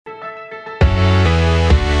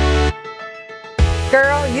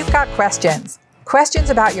Girl, you've got questions. Questions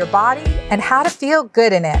about your body and how to feel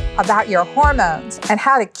good in it, about your hormones and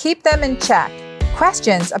how to keep them in check.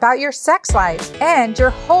 Questions about your sex life and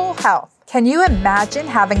your whole health. Can you imagine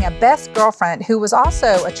having a best girlfriend who was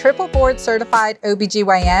also a triple board certified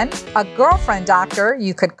OBGYN? A girlfriend doctor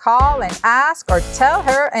you could call and ask or tell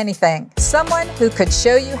her anything. Someone who could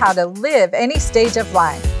show you how to live any stage of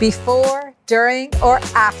life, before, during, or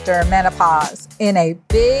after menopause, in a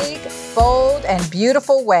big, bold, and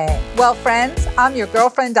beautiful way. Well, friends, I'm your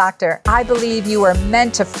girlfriend doctor. I believe you are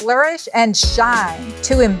meant to flourish and shine,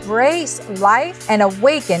 to embrace life and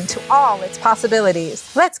awaken to all its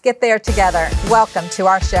possibilities. Let's get there together. Welcome to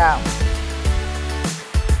our show.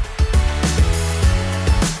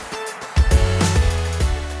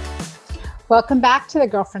 Welcome back to the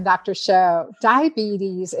Girlfriend Doctor Show.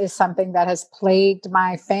 Diabetes is something that has plagued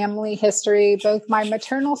my family history, both my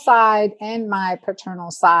maternal side and my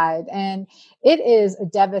paternal side. And it is a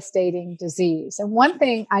devastating disease. And one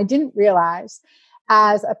thing I didn't realize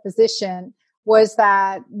as a physician was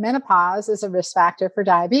that menopause is a risk factor for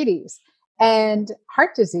diabetes and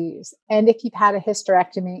heart disease. And if you've had a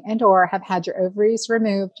hysterectomy and or have had your ovaries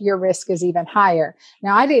removed, your risk is even higher.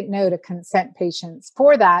 Now, I didn't know to consent patients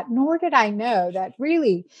for that, nor did I know that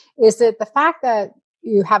really is it the fact that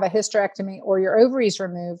you have a hysterectomy or your ovaries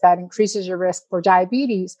removed that increases your risk for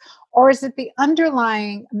diabetes, or is it the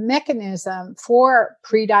underlying mechanism for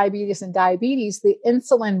prediabetes and diabetes, the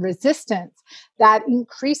insulin resistance that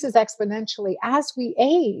increases exponentially as we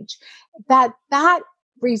age, that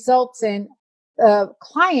results in a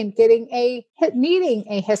client needing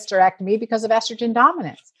a hysterectomy because of estrogen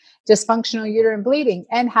dominance, dysfunctional uterine bleeding,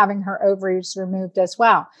 and having her ovaries removed as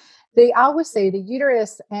well. I always say the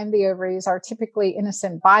uterus and the ovaries are typically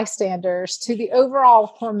innocent bystanders to the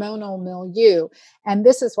overall hormonal milieu. And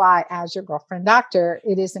this is why, as your girlfriend doctor,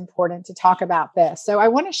 it is important to talk about this. So I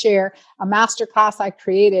want to share a masterclass I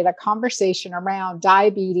created, a conversation around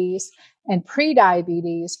diabetes and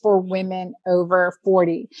prediabetes for women over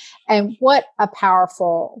 40. And what a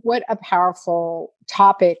powerful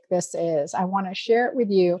topic this is. I want to share it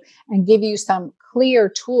with you and give you some clear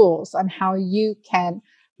tools on how you can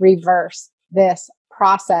reverse this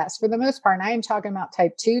process. For the most part, and I am talking about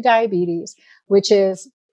type 2 diabetes, which is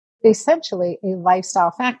essentially a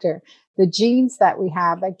lifestyle factor. The genes that we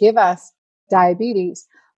have that give us diabetes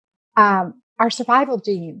are survival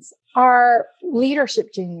genes, are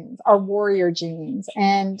leadership genes, are warrior genes,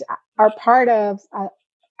 and are part of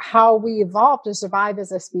how we evolved to survive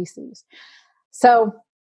as a species. So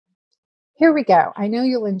here we go. I know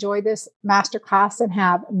you'll enjoy this masterclass and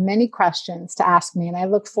have many questions to ask me, and I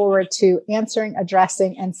look forward to answering,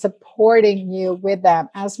 addressing, and supporting you with them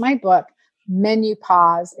as my book,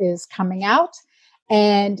 Menopause, is coming out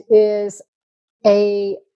and is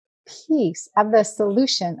a piece of the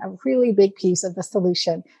solution, a really big piece of the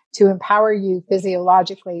solution to empower you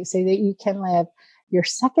physiologically so that you can live your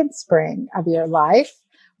second spring of your life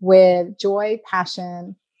with joy,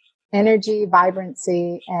 passion, energy,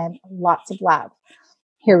 vibrancy, and lots of love.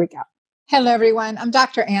 Here we go. Hello, everyone. I'm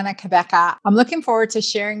Dr. Anna Cabeca. I'm looking forward to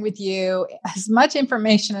sharing with you as much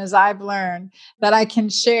information as I've learned that I can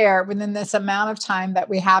share within this amount of time that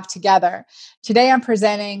we have together. Today, I'm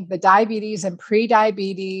presenting the Diabetes and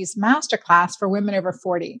Prediabetes Masterclass for women over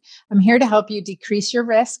 40. I'm here to help you decrease your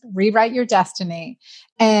risk, rewrite your destiny,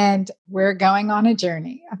 and we're going on a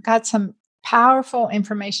journey. I've got some powerful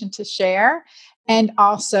information to share. And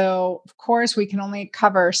also, of course, we can only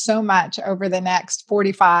cover so much over the next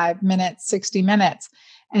 45 minutes, 60 minutes,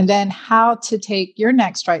 and then how to take your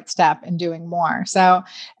next right step in doing more. So,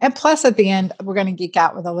 and plus at the end, we're going to geek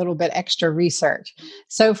out with a little bit extra research.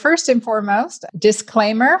 So first and foremost,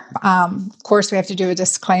 disclaimer. Of course, we have to do a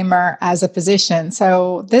disclaimer as a physician.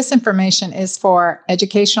 So this information is for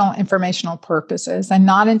educational, informational purposes and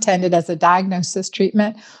not intended as a diagnosis,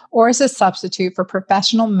 treatment, or as a substitute for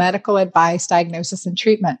professional medical advice, diagnosis, and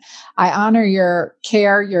treatment. I honor your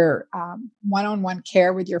care, your one-on-one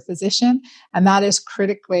care with your physician, and that is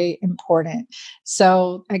critically important.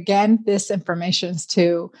 So again, this information is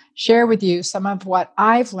to share with you some of what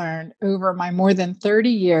I've learned over my more than 30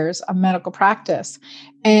 years of medical practice,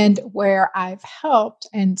 and where I've helped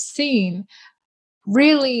and seen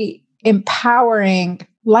really empowering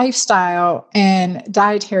lifestyle and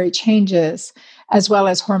dietary changes, as well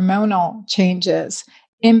as hormonal changes,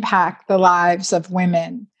 impact the lives of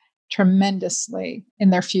women tremendously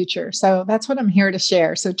in their future. So that's what I'm here to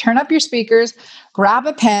share. So turn up your speakers, grab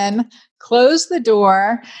a pen, close the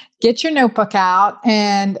door, Get your notebook out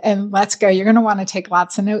and let's go. You're going to want to take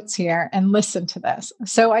lots of notes here and listen to this.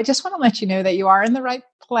 So I just want to let you know that you are in the right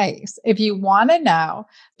place. If you want to know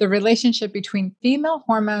the relationship between female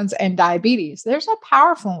hormones and diabetes, there's a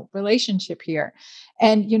powerful relationship here.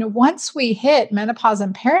 And once we hit menopause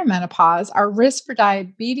and perimenopause, our risk for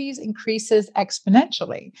diabetes increases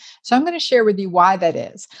exponentially. So I'm going to share with you why that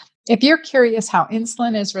is. If you're curious how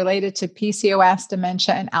insulin is related to PCOS,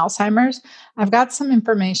 dementia, and Alzheimer's, I've got some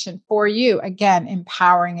information for you. Again,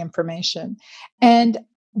 empowering information. And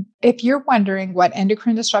if you're wondering what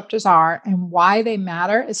endocrine disruptors are and why they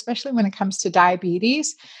matter, especially when it comes to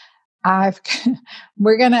diabetes, I've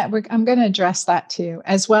I'm gonna address that too,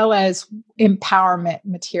 as well as empowerment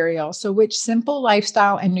material. So, which simple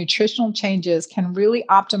lifestyle and nutritional changes can really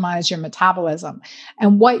optimize your metabolism,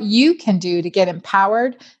 and what you can do to get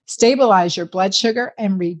empowered, stabilize your blood sugar,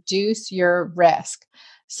 and reduce your risk.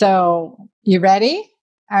 So, you ready?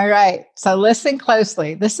 All right. So listen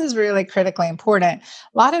closely. This is really critically important.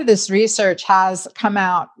 A lot of this research has come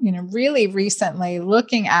out, really recently,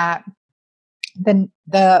 looking at the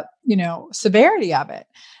severity of it,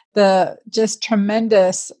 the just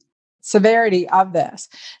tremendous severity of this.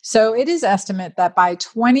 So it is estimated that by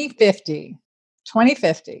 2050,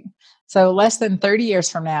 so less than 30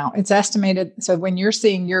 years from now, it's estimated. So when you're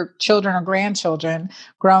seeing your children or grandchildren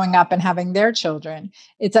growing up and having their children,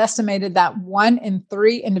 it's estimated that 1 in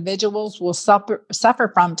 3 individuals will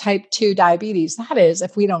suffer from type 2 diabetes. That is,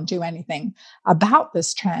 if we don't do anything about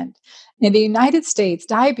this trend. In the United States,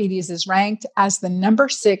 diabetes is ranked as the number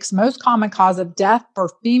 6 most common cause of death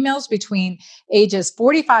for females between ages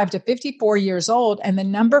 45 to 54 years old, and the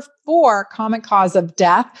number 4 common cause of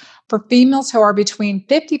death for females who are between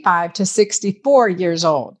 55 to 64 years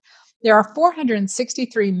old. There are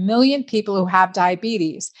 463 million people who have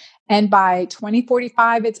diabetes, and by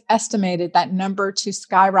 2045, it's estimated that number to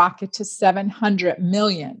skyrocket to 700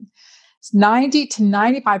 million. 90 to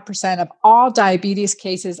 95% of all diabetes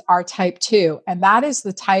cases are type 2. And that is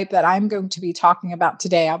the type that I'm going to be talking about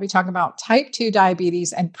today. I'll be talking about type 2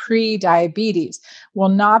 diabetes and pre-diabetes. We'll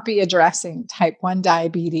not be addressing type 1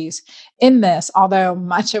 diabetes in this, although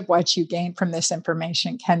much of what you gain from this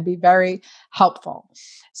information can be very helpful.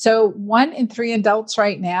 So 1 in 3 adults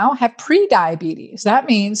right now have pre-diabetes. That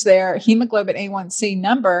means their hemoglobin A1C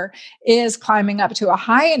number is climbing up to a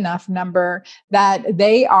high enough number that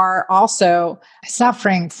they are also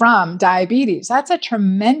suffering from diabetes. That's a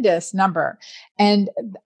tremendous number. And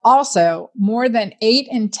also, more than 8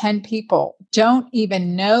 in 10 people don't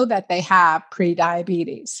even know that they have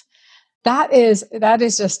pre-diabetes. That is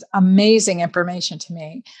just amazing information to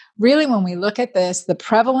me. Really, when we look at this, the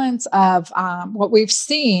prevalence of what we've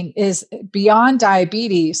seen is beyond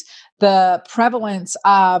diabetes, the prevalence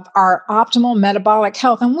of our optimal metabolic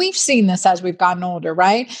health. And we've seen this as we've gotten older,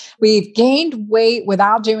 right? We've gained weight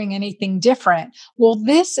without doing anything different. Well,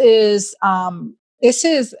 this is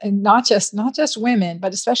not just women,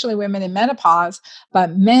 but especially women in menopause,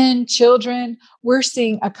 but men, children. We're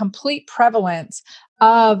seeing a complete prevalence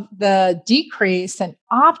of the decrease in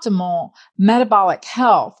optimal metabolic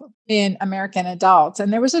health in American adults.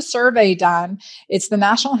 And there was a survey done. It's the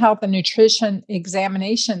National Health and Nutrition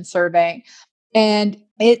Examination Survey. And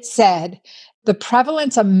it said the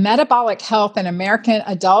prevalence of metabolic health in American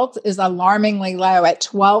adults is alarmingly low at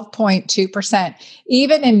 12.2%,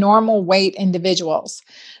 even in normal weight individuals.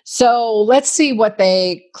 So let's see what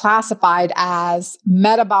they classified as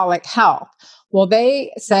metabolic health. Well,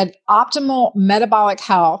 they said optimal metabolic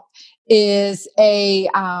health is a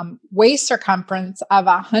waist circumference of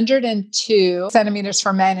 102 centimeters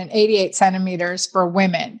for men and 88 centimeters for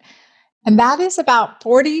women. And that is about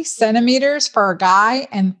 40 centimeters for a guy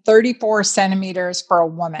and 34 centimeters for a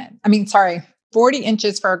woman. 40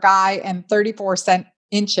 inches for a guy and 34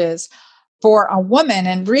 inches for a woman,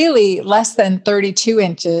 and really less than 32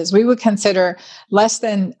 inches. We would consider less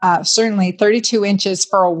than certainly 32 inches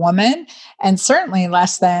for a woman, and certainly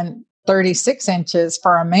less than 36 inches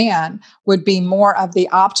for a man would be more of the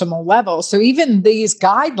optimal level. So even these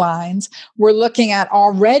guidelines, we're looking at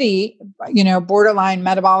already, borderline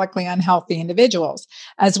metabolically unhealthy individuals,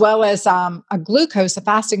 as well as a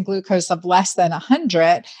fasting glucose of less than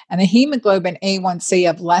 100 and a hemoglobin A1C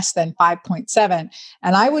of less than 5.7.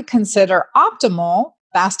 And I would consider optimal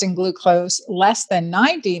fasting glucose less than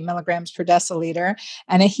 90 milligrams per deciliter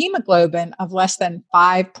and a hemoglobin of less than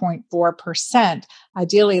 5.4%,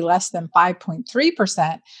 ideally less than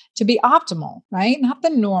 5.3%, to be optimal, right? Not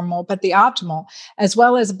the normal, but the optimal, as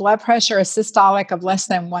well as blood pressure, a systolic of less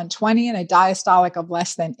than 120 and a diastolic of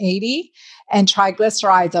less than 80, and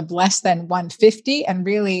triglycerides of less than 150. And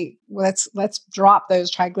really, let's drop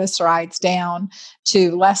those triglycerides down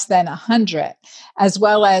to less than 100, as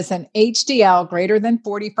well as an HDL greater than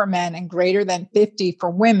 40 for men and greater than 50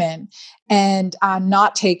 for women, and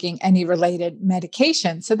not taking any related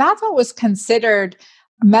medication. So that's what was considered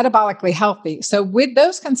metabolically healthy. So with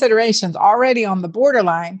those considerations already on the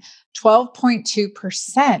borderline,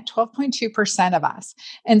 12.2% of us.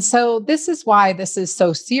 And so this is why this is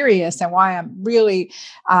so serious and why I'm really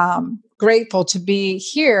grateful to be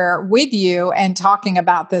here with you and talking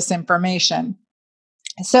about this information.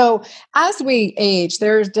 So as we age,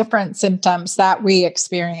 there's different symptoms that we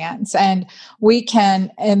experience, and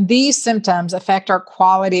these symptoms affect our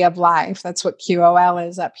quality of life. That's what QOL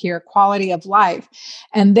is up here, quality of life.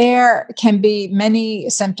 And there can be many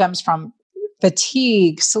symptoms from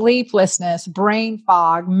fatigue, sleeplessness, brain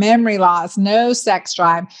fog, memory loss, no sex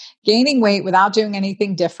drive, gaining weight without doing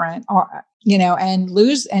anything different, or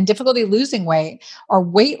and difficulty losing weight, or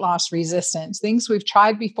weight loss resistance. Things we've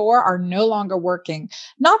tried before are no longer working.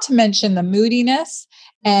 Not to mention the moodiness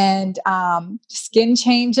and skin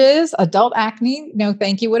changes, adult acne. No,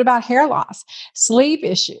 thank you. What about hair loss? Sleep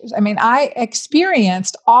issues. I mean, I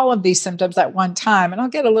experienced all of these symptoms at one time, and I'll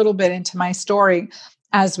get a little bit into my story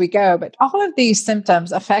as we go. But all of these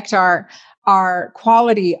symptoms affect our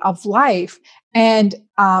quality of life, and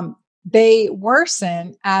they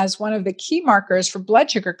worsen as one of the key markers for blood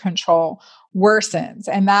sugar control worsens.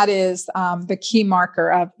 And that is the key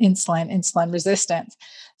marker of insulin resistance.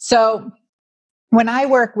 So when I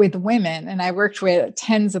work with women, and I worked with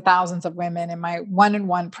tens of thousands of women in my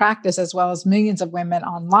one-on-one practice, as well as millions of women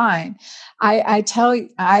online, I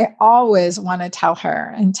always want to tell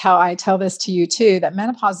her, and I tell this to you too, that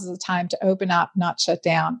menopause is a time to open up, not shut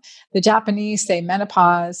down. The Japanese say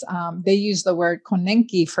menopause, they use the word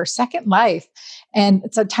konenki for second life, and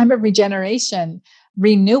it's a time of regeneration,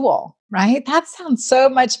 renewal, right? That sounds so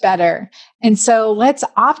much better. And so let's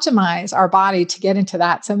optimize our body to get into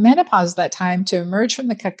that. So menopause is that time to emerge from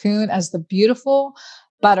the cocoon as the beautiful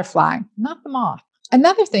butterfly, not the moth.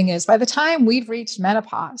 Another thing is, by the time we've reached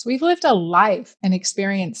menopause, we've lived a life and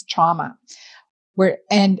experienced trauma.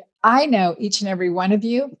 And I know each and every one of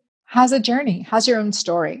you has a journey, has your own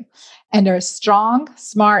story, and are strong,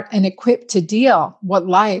 smart, and equipped to deal what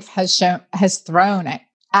life has thrown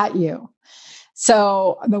at you.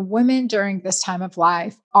 So the women during this time of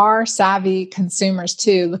life are savvy consumers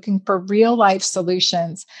too, looking for real life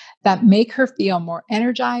solutions that make her feel more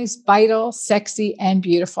energized, vital, sexy, and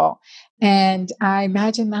beautiful. And I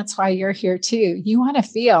imagine that's why you're here too. You want to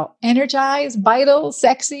feel energized, vital,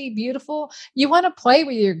 sexy, beautiful. You want to play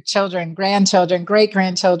with your children, grandchildren,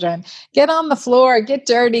 great-grandchildren. Get on the floor, get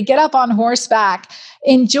dirty, get up on horseback.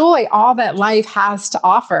 Enjoy all that life has to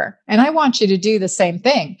offer. And I want you to do the same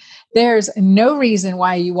thing. There's no reason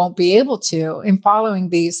why you won't be able to in following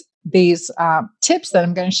these tips that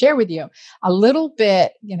I'm going to share with you. A little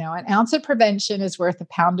bit, an ounce of prevention is worth a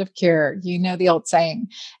pound of cure. You know the old saying.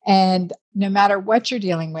 And no matter what you're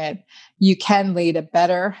dealing with, you can lead a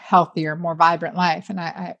better, healthier, more vibrant life. And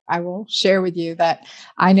I will share with you that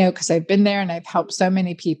I know, because I've been there and I've helped so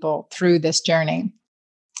many people through this journey.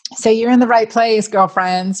 So you're in the right place,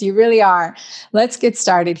 girlfriends. You really are. Let's get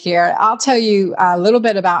started here. I'll tell you a little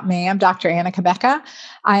bit about me. I'm Dr. Anna Cabeca.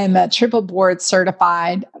 I am a triple board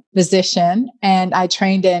certified physician, and I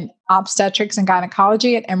trained in obstetrics and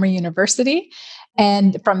gynecology at Emory University.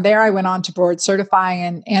 And from there, I went on to board certifying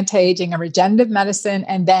in anti-aging and regenerative medicine,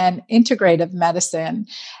 and then integrative medicine.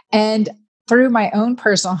 And through my own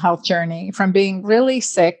personal health journey, from being really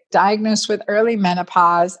sick, diagnosed with early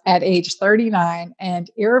menopause at age 39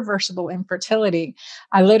 and irreversible infertility,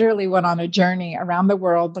 I literally went on a journey around the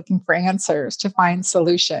world looking for answers to find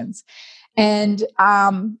solutions. And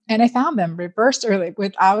I found them reversed early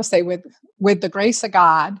with the grace of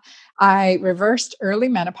God. I reversed early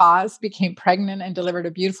menopause, became pregnant, and delivered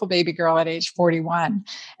a beautiful baby girl at age 41.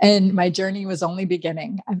 And my journey was only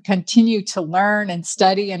beginning. I've continued to learn and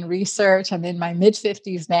study and research. I'm in my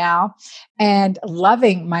mid-50s now and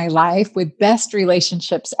loving my life with best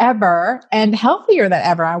relationships ever and healthier than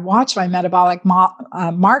ever. I watch my metabolic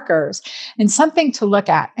markers, and something to look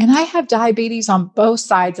at. And I have diabetes on both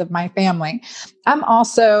sides of my family. I'm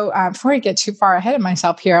also, before I get too far ahead of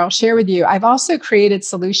myself here, I'll share with you, I've also created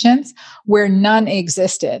solutions where none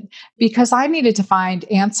existed, because I needed to find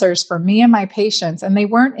answers for me and my patients, and they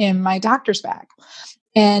weren't in my doctor's bag.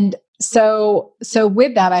 And so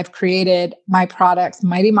with that, I've created my product,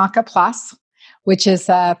 Mighty Maca Plus, which is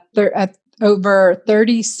a over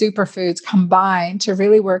 30 superfoods combined to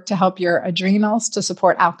really work to help your adrenals, to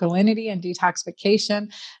support alkalinity and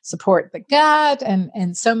detoxification, support the gut,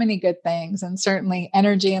 and so many good things, and certainly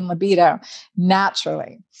energy and libido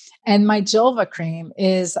naturally. And my Julva cream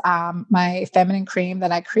is my feminine cream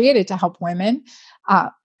that I created to help women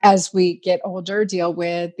as we get older, deal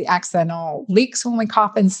with the accidental leaks when we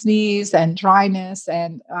cough and sneeze, and dryness,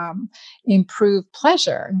 and increase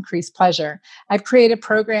pleasure. I've created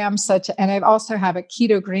programs and I also have a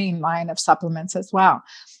keto green line of supplements as well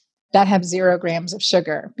that have 0 grams of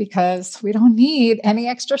sugar, because we don't need any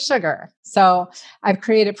extra sugar. So I've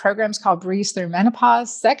created programs called Breeze Through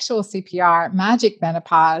Menopause, Sexual CPR, Magic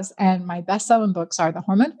Menopause, and my best-selling books are The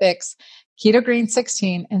Hormone Fix, Keto Green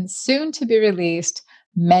 16, and soon to be released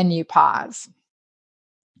Menopause.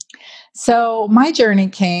 So my journey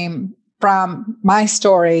came from my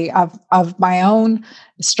story of my own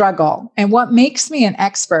struggle. And what makes me an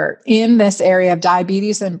expert in this area of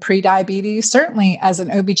diabetes and prediabetes, certainly as an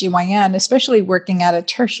OBGYN, especially working at a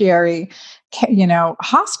tertiary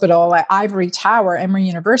hospital at Ivory Tower, Emory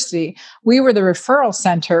University, we were the referral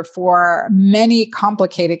center for many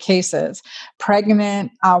complicated cases,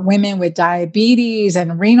 pregnant women with diabetes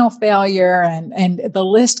and renal failure, and the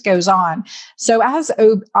list goes on. So as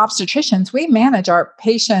obstetricians, we manage our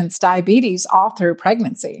patients' diabetes all through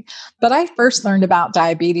pregnancy. But I first learned about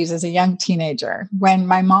diabetes as a young teenager when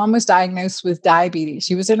my mom was diagnosed with diabetes.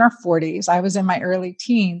 She was in her 40s. I was in my early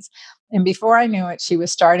teens. And before I knew it, she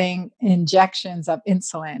was starting injections of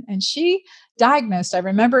insulin. And she diagnosed, I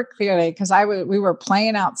remember clearly, because we were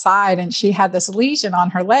playing outside and she had this lesion on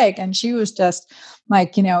her leg. And she was just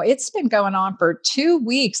like, it's been going on for 2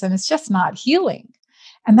 weeks and it's just not healing.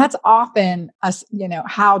 And that's often us,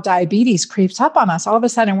 how diabetes creeps up on us. All of a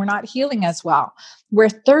sudden, we're not healing as well. We're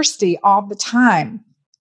thirsty all the time.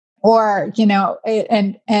 Or,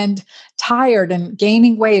 and tired and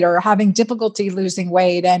gaining weight, or having difficulty losing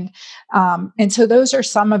weight. And so those are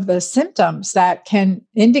some of the symptoms that can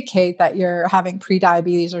indicate that you're having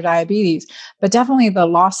prediabetes or diabetes, but definitely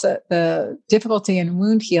the difficulty in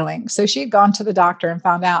wound healing. So she had gone to the doctor and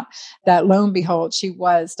found out that, lo and behold, she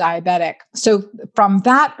was diabetic. So from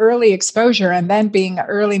that early exposure, and then being an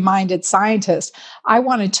early minded scientist, I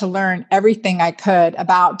wanted to learn everything I could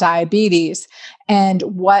about diabetes and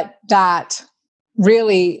what that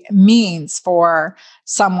really means for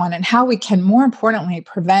someone, and how we can, more importantly,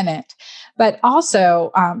 prevent it. But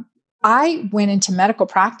also, I went into medical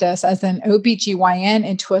practice as an OBGYN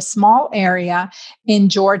into a small area in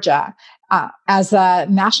Georgia as a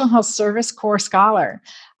National Health Service Corps scholar.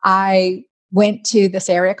 I went to this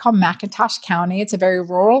area called McIntosh County. It's a very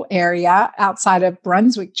rural area outside of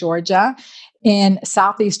Brunswick, Georgia, in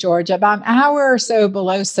Southeast Georgia, about an hour or so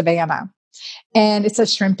below Savannah. And it's a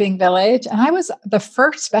shrimping village. And I was the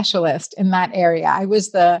first specialist in that area. I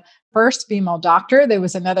was the first female doctor. There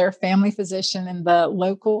was another family physician in the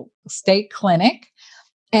local state clinic.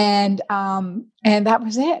 And that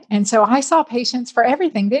was it. And so I saw patients for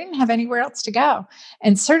everything. They didn't have anywhere else to go.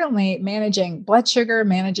 And certainly managing blood sugar,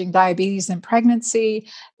 managing diabetes in pregnancy,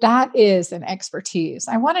 that is an expertise.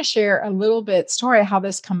 I want to share a little bit story how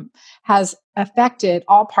this has affected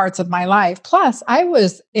all parts of my life. Plus, I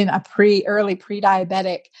was in a early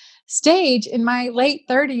pre-diabetic stage in my late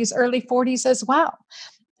 30s, early 40s as well.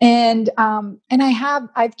 And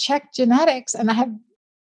I've checked genetics, and I have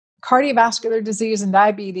cardiovascular disease and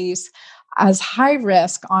diabetes as high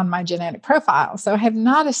risk on my genetic profile. So I have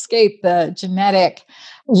not escaped the genetic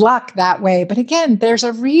luck that way. But again, there's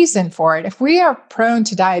a reason for it. If we are prone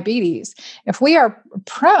to diabetes, if we are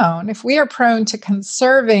prone to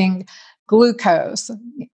conserving glucose,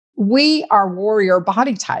 we are warrior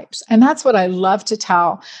body types. And that's what I love to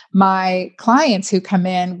tell my clients who come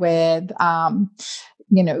in with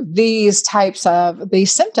these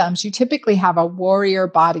symptoms. You typically have a warrior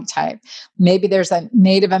body type. Maybe there's a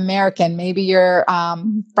Native American. Maybe you're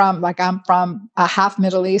I'm from a half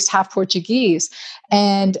Middle East, half Portuguese.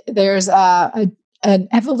 And there's an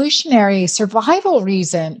evolutionary survival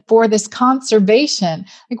reason for this conservation.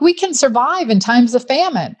 Like, we can survive in times of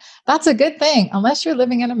famine. That's a good thing, unless you're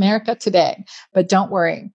living in America today. But don't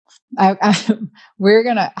worry. We're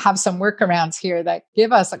going to have some workarounds here that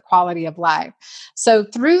give us a quality of life. So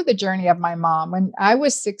through the journey of my mom, when I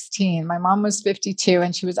was 16, my mom was 52,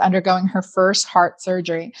 and she was undergoing her first heart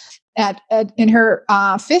surgery. In her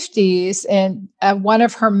 50s, and one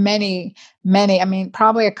of her many,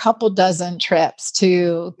 probably a couple dozen trips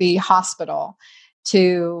to the hospital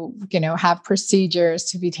to, have procedures,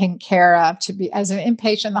 to be taken care of, to be as an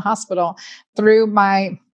inpatient in the hospital. Through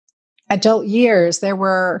my adult years, there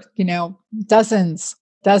were, dozens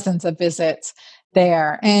of visits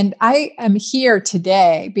there. And I am here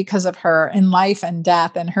today because of her in life and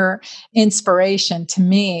death and her inspiration to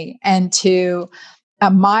me and to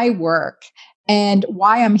my work, and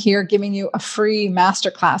why I'm here giving you a free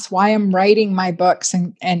masterclass, why I'm writing my books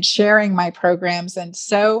and sharing my programs, and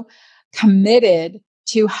so committed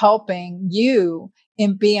to helping you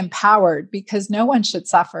and be empowered, because no one should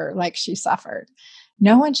suffer like she suffered.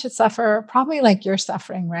 No one should suffer probably like you're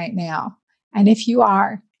suffering right now. And if you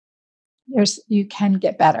are, you can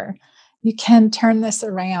get better. You can turn this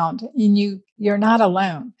around, and you're not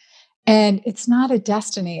alone. And it's not a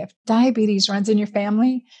destiny. If diabetes runs in your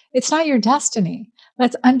family, it's not your destiny.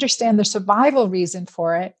 Let's understand the survival reason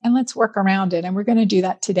for it, and let's work around it. And we're going to do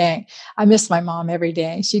that today. I miss my mom every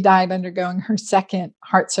day. She died undergoing her second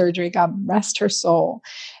heart surgery. God rest her soul.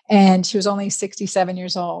 And she was only 67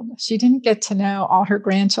 years old. She didn't get to know all her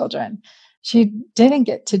grandchildren. She didn't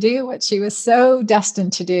get to do what she was so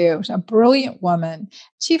destined to do. A brilliant woman.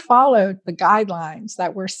 She followed the guidelines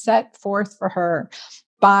that were set forth for her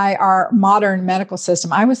by our modern medical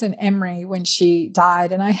system. I was in Emory when she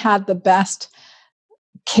died, and I had the best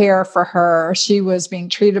care for her. She was being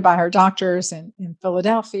treated by her doctors in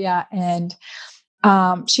Philadelphia, and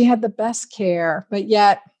she had the best care, but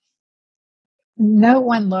yet no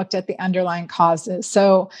one looked at the underlying causes.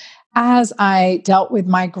 So as I dealt with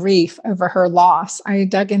my grief over her loss, I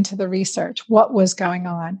dug into the research. What was going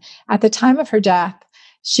on? At the time of her death,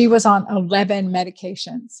 she was on 11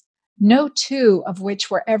 medications, no two of which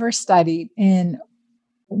were ever studied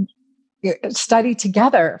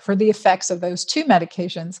together for the effects of those two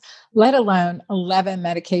medications, let alone 11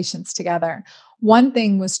 medications together. One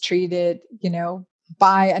thing was treated,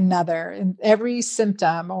 by another, and every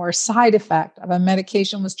symptom or side effect of a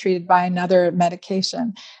medication was treated by another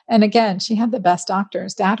medication. And again, she had the best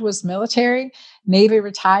doctors. Dad was military, Navy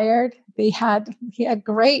retired. He had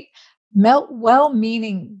great,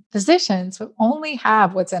 well-meaning physicians who only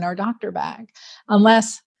have what's in our doctor bag,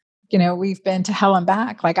 unless we've been to hell and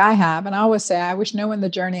back like I have. And I always say, I wish no one the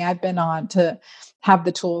journey I've been on to have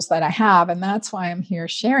the tools that I have. And that's why I'm here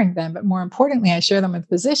sharing them. But more importantly, I share them with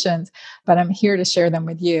physicians, but I'm here to share them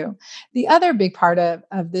with you. The other big part of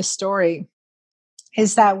this story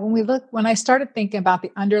is that when I started thinking about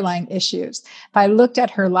the underlying issues, if I looked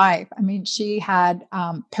at her life, she had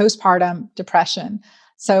postpartum depression.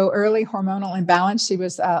 So early hormonal imbalance. She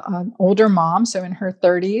was an older mom, so in her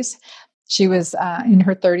 30s. She was in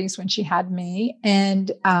her 30s when she had me,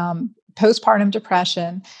 and postpartum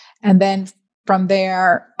depression. And then from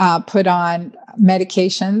there, put on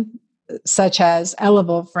medication such as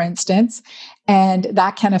Elevil, for instance, and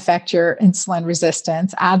that can affect your insulin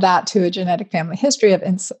resistance. Add that to a genetic family history of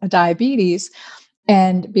diabetes.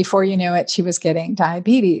 And before you know it, she was getting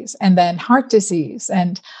diabetes and then heart disease.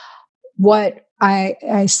 And what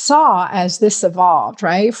I saw as this evolved,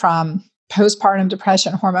 right, from postpartum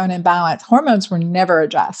depression, hormone imbalance. Hormones were never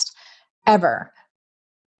addressed, ever,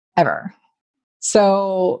 ever.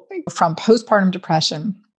 So from postpartum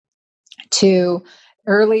depression to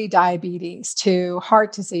early diabetes to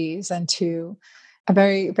heart disease and to a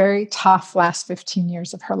very, very tough last 15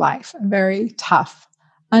 years of her life, a very tough,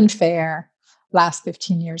 unfair last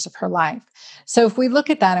 15 years of her life. So if we look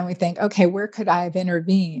at that and we think, okay, where could I have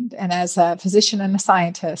intervened? And as a physician and a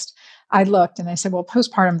scientist, I looked and I said, well,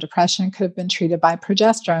 postpartum depression could have been treated by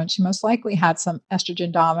progesterone. She most likely had some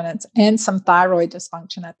estrogen dominance and some thyroid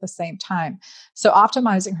dysfunction at the same time. So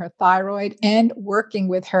optimizing her thyroid and working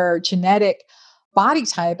with her genetic body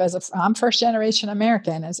type I'm first generation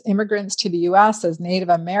American, as immigrants to the US, as Native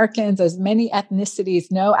Americans, as many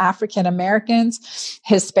ethnicities know, African Americans,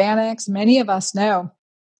 Hispanics, many of us know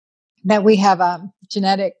that we have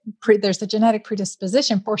there's a genetic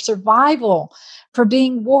predisposition for survival, for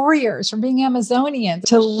being warriors, for being Amazonians,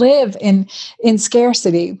 to live in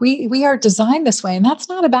scarcity. We are designed this way, and that's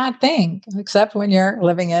not a bad thing, except when you're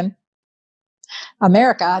living in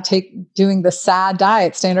America, doing the SAD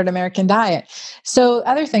diet, standard American diet. So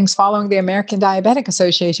other things following the American Diabetic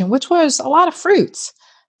Association, which was a lot of fruits.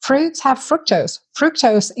 Fruits have fructose.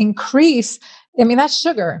 Fructose increase. That's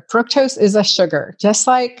sugar. Fructose is a sugar, just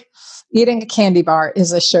like eating a candy bar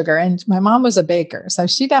is a sugar. And my mom was a baker, so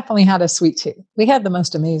she definitely had a sweet tooth. We had the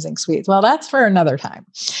most amazing sweets. Well, that's for another time.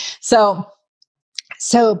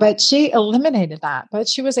 But she eliminated that, but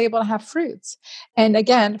she was able to have fruits. And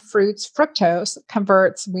again, fruits, fructose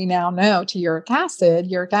converts, we now know, to uric acid.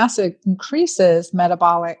 Uric acid increases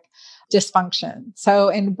metabolic dysfunction. So,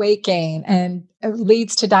 and weight gain, and it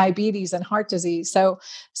leads to diabetes and heart disease. So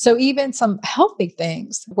even some healthy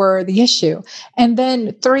things were the issue. And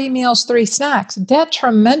then 3 meals, 3 snacks,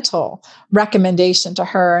 detrimental recommendation to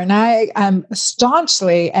her. And I am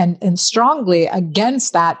staunchly and strongly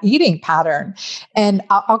against that eating pattern. And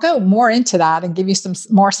I'll go more into that and give you some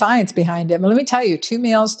more science behind it. But let me tell you, 2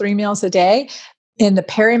 meals, 3 meals a day in the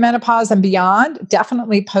perimenopause and beyond,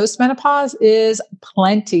 definitely postmenopause, is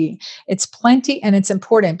plenty. It's plenty, and it's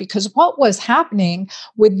important, because what was happening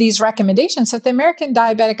with these recommendations that the American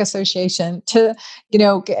Diabetic Association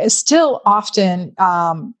still often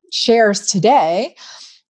shares today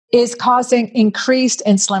is causing increased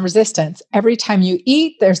insulin resistance. Every time you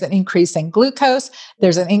eat, there's an increase in glucose,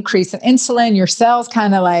 there's an increase in insulin. Your cells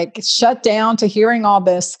kind of like shut down to hearing all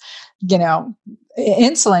this,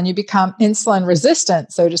 insulin. You become insulin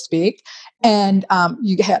resistant, so to speak, and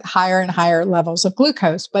you get higher and higher levels of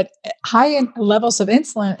glucose. But high levels of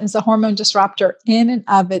insulin is a hormone disruptor in and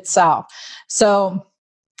of itself. So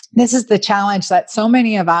this is the challenge that so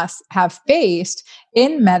many of us have faced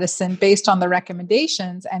in medicine based on the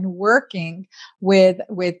recommendations, and working with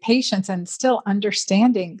patients and still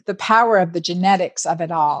understanding the power of the genetics of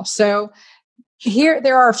it all. So here,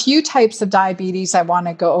 there are a few types of diabetes I want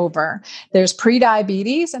to go over. There's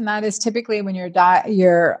prediabetes, and that is typically when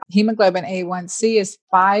your hemoglobin A1C is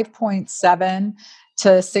 5.7 to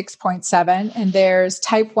 6.7. And there's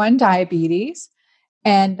type 1 diabetes.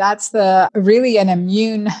 And that's really an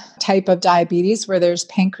immune type of diabetes where there's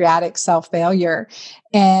pancreatic cell failure.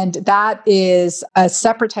 And that is a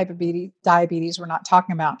separate type of diabetes we're not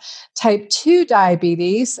talking about. Type 2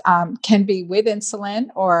 diabetes can be with insulin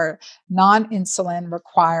or non-insulin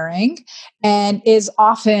requiring, and is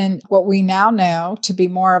often what we now know to be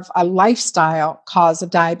more of a lifestyle cause of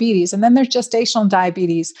diabetes. And then there's gestational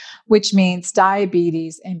diabetes, which means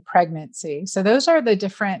diabetes in pregnancy. So those are the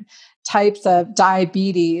different types of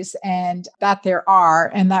diabetes and that there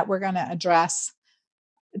are, and that we're going to address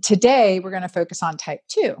today. We're going to focus on type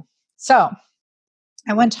 2. So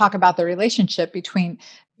I want to talk about the relationship between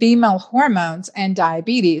female hormones and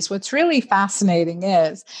diabetes. What's really fascinating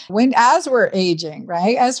is as we're aging,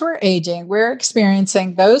 right? As we're aging, we're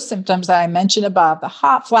experiencing those symptoms that I mentioned above, the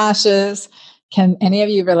hot flashes. Can any of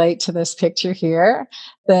you relate to this picture here?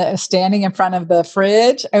 The standing in front of the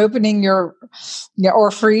fridge, opening your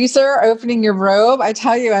or freezer, opening your robe. I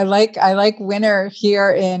tell you, I like winter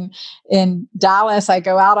here in Dallas. I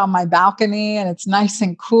go out on my balcony and it's nice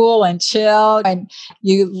and cool and chill, and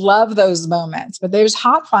you love those moments. But there's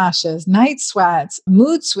hot flashes, night sweats,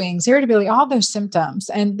 mood swings, irritability, all those symptoms.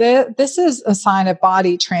 And this is a sign of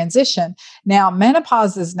body transition. Now,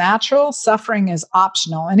 menopause is natural, suffering is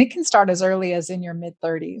optional, and it can start as early as in your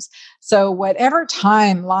mid-30s. So whatever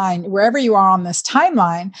timeline, wherever you are on this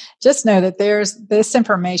timeline, just know that this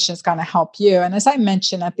information is going to help you. And as I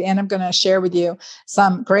mentioned at the end, I'm going to share with you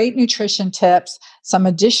some great nutrition tips, some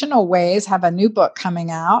additional ways, have a new book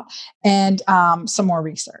coming out, and some more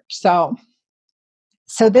research. So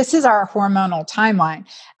this is our hormonal timeline.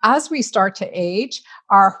 As we start to age,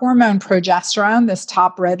 our hormone progesterone, this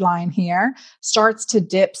top red line here, starts to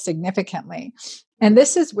dip significantly. And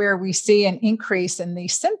this is where we see an increase in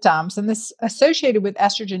these symptoms, and this associated with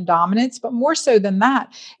estrogen dominance, but more so than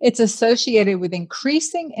that, it's associated with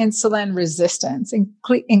increasing insulin resistance,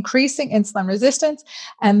 increasing insulin resistance.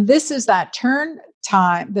 And this is that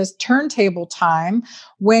turntable time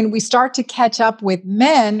when we start to catch up with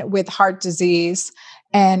men with heart disease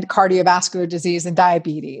and cardiovascular disease and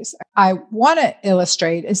diabetes. I want to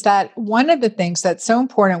illustrate is that one of the things that's so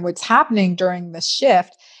important, what's happening during the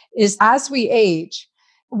shift, is as we age,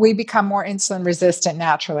 we become more insulin resistant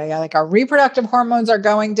naturally. Like our reproductive hormones are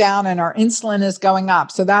going down and our insulin is going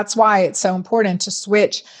up. So that's why it's so important to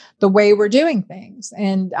switch the way we're doing things.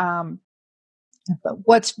 And but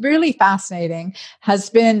what's really fascinating has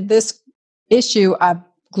been this issue of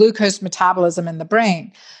glucose metabolism in the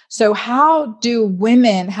brain. So how do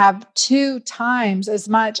women have 2 times as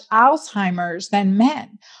much Alzheimer's than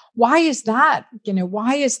men? Why is that?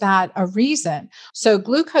 Why is that a reason? So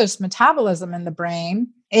glucose metabolism in the brain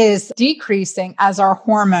is decreasing as our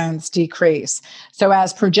hormones decrease. So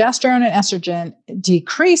as progesterone and estrogen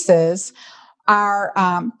decreases, our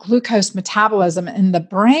glucose metabolism in the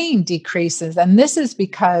brain decreases. And this is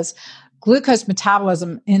because glucose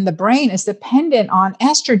metabolism in the brain is dependent on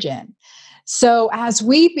estrogen. So as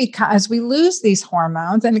we lose these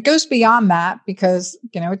hormones, and it goes beyond that because,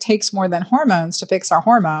 it takes more than hormones to fix our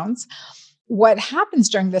hormones. What happens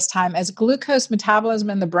during this time as glucose metabolism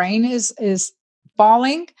in the brain is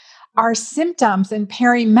falling, our symptoms in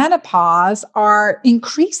perimenopause are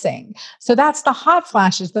increasing. So that's the hot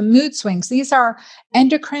flashes, the mood swings. These are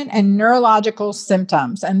endocrine and neurological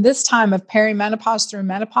symptoms. And this time of perimenopause through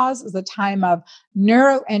menopause is a time of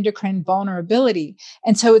neuroendocrine vulnerability.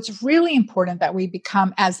 And so it's really important that we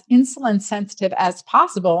become as insulin sensitive as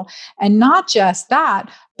possible. And not just that,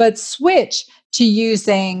 but switch to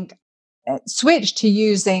using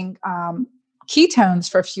ketones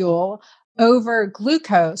for fuel over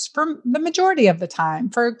glucose for the majority of the time,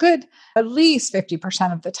 for a good at least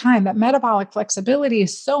 50% of the time. That metabolic flexibility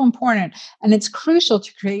is so important, and it's crucial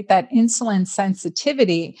to create that insulin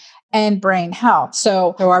sensitivity and brain health.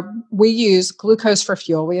 We use glucose for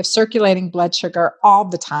fuel. We have circulating blood sugar all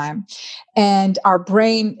the time, and our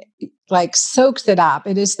brain like soaks it up.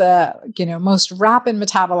 It is the most rapid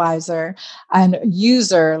metabolizer and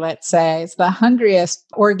user, let's say. It's the hungriest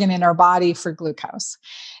organ in our body for glucose.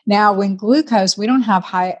 Now, when glucose, we don't have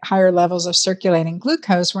higher levels of circulating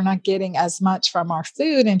glucose, we're not getting as much from our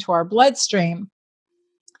food into our bloodstream,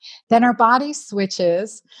 then our body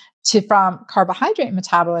switches from carbohydrate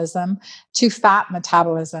metabolism to fat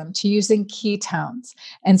metabolism, to using ketones.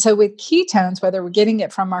 And so with ketones, whether we're getting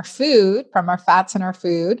it from our food, from our fats in our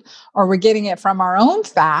food, or we're getting it from our own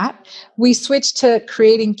fat, we switch to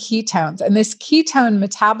creating ketones. And this ketone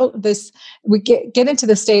we get into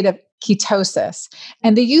the state of ketosis.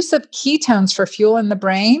 And the use of ketones for fuel in the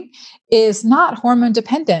brain is not hormone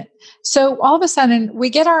dependent. So all of a sudden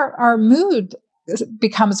we get our mood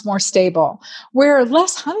becomes more stable. We're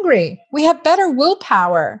less hungry. We have better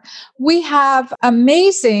willpower. We have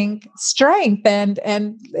amazing strength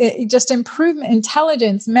and just improvement,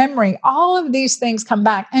 intelligence, memory. All of these things come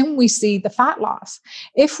back, and we see the fat loss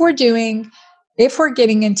if we're getting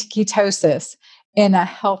into ketosis in a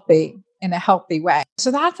healthy way.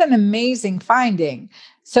 So that's an amazing finding.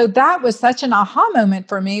 So that was such an aha moment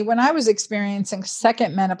for me when I was experiencing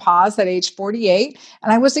second menopause at age 48,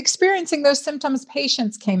 and I was experiencing those symptoms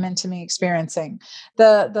patients came into me experiencing,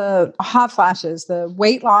 the hot flashes, the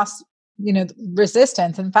weight loss,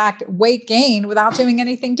 resistance. In fact, weight gain without doing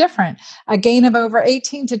anything different, a gain of over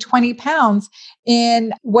 18 to 20 pounds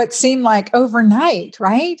in what seemed like overnight,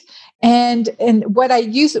 right? And what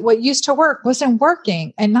used to work wasn't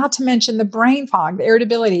working. And not to mention the brain fog, the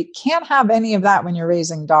irritability. Can't have any of that when you're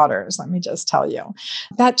raising daughters. Let me just tell you.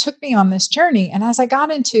 That took me on this journey. And as I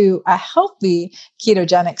got into a healthy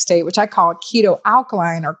ketogenic state, which I call keto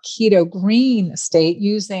alkaline or keto green state,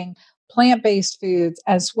 using plant-based foods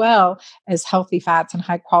as well as healthy fats and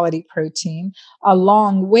high quality protein,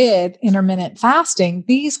 along with intermittent fasting,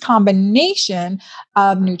 these combination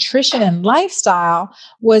of nutrition and lifestyle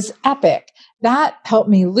was epic. That helped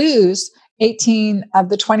me lose 18 of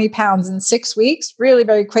the 20 pounds in 6 weeks, really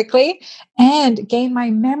very quickly, and gain my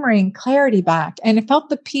memory and clarity back. And it felt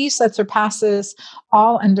the peace that surpasses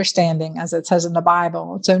all understanding, as it says in the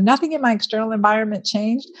Bible. So nothing in my external environment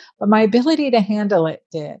changed, but my ability to handle it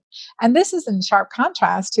did. And this is in sharp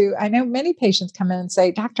contrast to, I know many patients come in and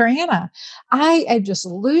say, Dr. Anna, I am just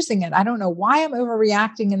losing it. I don't know why I'm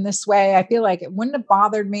overreacting in this way. I feel like it wouldn't have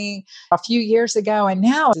bothered me a few years ago. And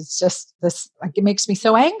now it's just this, like, it makes me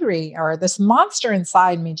so angry, or this monster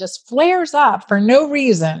inside me just flares up for no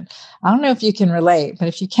reason. I don't know if you can relate, but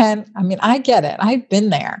if you can, I get it. I've been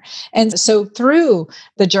there. And so through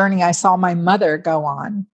the journey I saw my mother go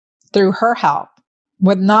on, through her help,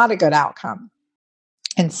 with not a good outcome,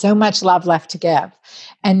 and so much love left to give,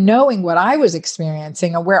 and knowing what I was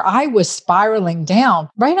experiencing and where I was spiraling down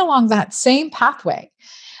right along that same pathway,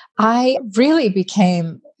 I really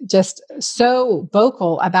became just so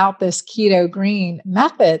vocal about this keto green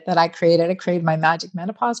method that I created. I created my Magic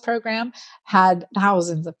Menopause program, had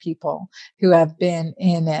thousands of people who have been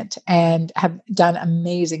in it and have done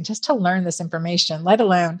amazing just to learn this information, let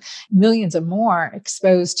alone millions of more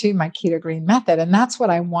exposed to my keto green method. And that's what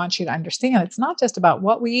I want you to understand. It's not just about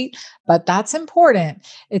what we eat, but that's important.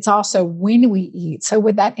 It's also when we eat. So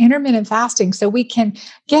with that intermittent fasting, so we can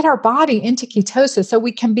get our body into ketosis, so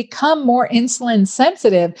we can become more insulin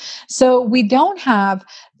sensitive, so we don't have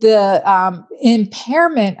the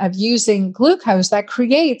impairment of using glucose that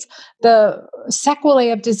creates the sequelae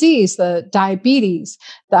of disease, the diabetes,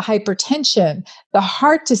 the hypertension, the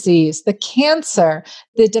heart disease, the cancer,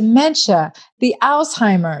 the dementia, the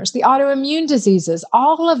Alzheimer's, the autoimmune diseases.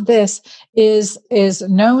 All of this is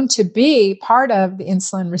known to be part of the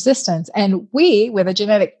insulin resistance. And we, with a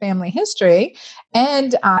genetic family history,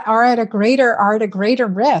 and are at a greater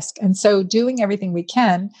risk. And so doing everything we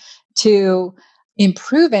can to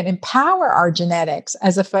improve and empower our genetics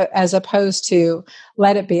as opposed to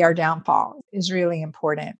let it be our downfall is really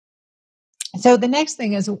important. So the next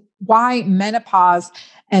thing is why menopause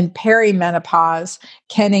and perimenopause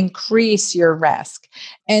can increase your risk.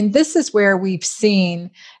 And this is where we've seen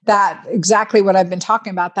that exactly what I've been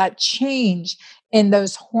talking about, that change in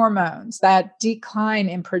those hormones, that decline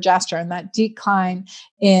in progesterone, that decline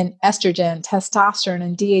in estrogen, testosterone,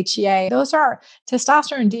 and DHEA. Those are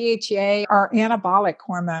testosterone and DHEA are anabolic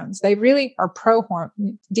hormones. They really are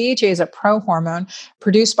DHEA is a pro-hormone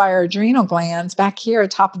produced by our adrenal glands back here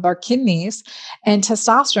atop of our kidneys. And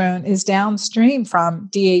testosterone is downstream from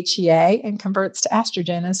DHEA and converts to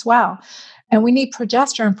estrogen as well. And we need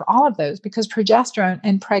progesterone for all of those because progesterone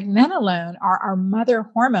and pregnenolone are our mother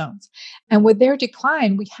hormones. And with their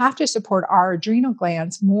decline, we have to support our adrenal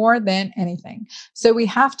glands more than anything. So we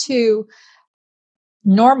have to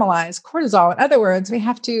normalize cortisol. In other words, we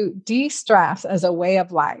have to de-stress as a way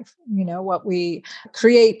of life. What we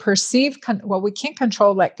create, what we can't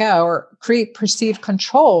control, let go, or create perceived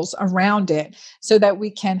controls around it so that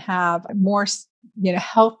we can have more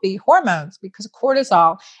healthy hormones, because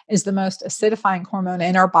cortisol is the most acidifying hormone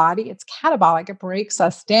in our body. It's catabolic. It breaks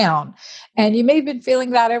us down. And you may have been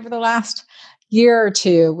feeling that over the last year or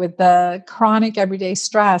two with the chronic everyday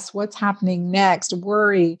stress, what's happening next,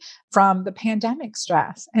 worry from the pandemic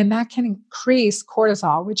stress. And that can increase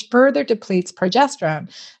cortisol, which further depletes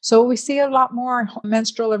progesterone. So we see a lot more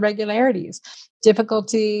menstrual irregularities,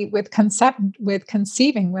 difficulty with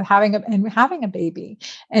conceiving, with having a baby.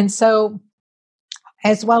 And so,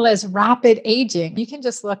 as well as rapid aging. You can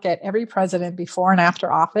just look at every president before and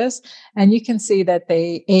after office, and you can see that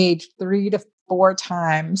they age 3 to 4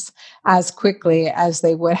 times as quickly as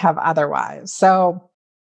they would have otherwise. So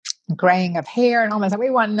graying of hair and all that. We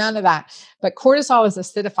want none of that. But cortisol is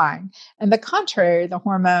acidifying. And the contrary, the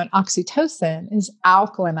hormone oxytocin is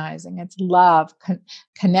alkalinizing. It's love,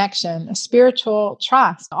 connection, spiritual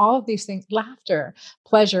trust, all of these things, laughter,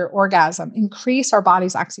 pleasure, orgasm, increase our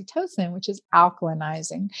body's oxytocin, which is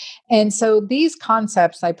alkalinizing. And so these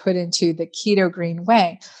concepts I put into the keto green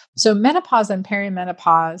way. So menopause and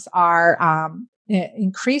perimenopause are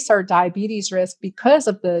increase our diabetes risk because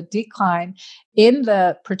of the decline in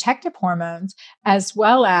the protective hormones, as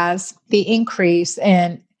well as the increase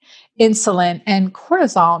in insulin and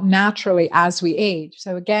cortisol naturally as we age.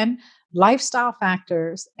 So again, lifestyle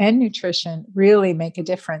factors and nutrition really make a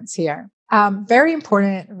difference here. Very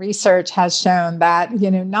important research has shown that,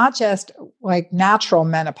 not just like natural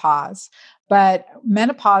menopause, but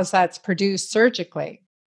menopause that's produced surgically.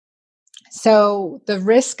 So the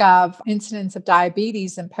risk of incidence of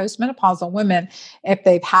diabetes in postmenopausal women, if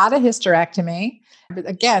they've had a hysterectomy,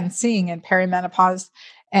 again, seeing in perimenopause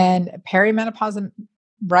and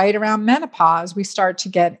right around menopause, we start to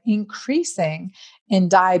get increasing in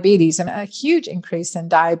diabetes and a huge increase in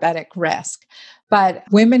diabetic risk. But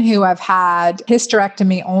women who have had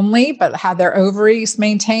hysterectomy only, but had their ovaries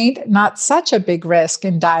maintained, not such a big risk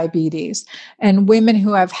in diabetes. And women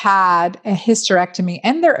who have had a hysterectomy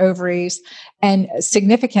and their ovaries and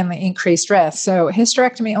significantly increased risk. So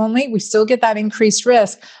hysterectomy only, we still get that increased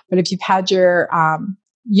risk. But if you've had your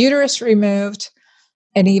uterus removed,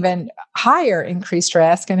 an even higher increased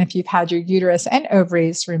risk. And if you've had your uterus and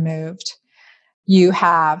ovaries removed, you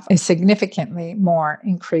have a significantly more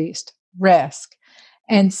increased risk.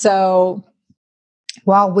 And so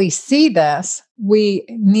while we see this, we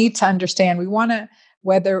need to understand,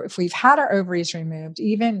 if we've had our ovaries removed,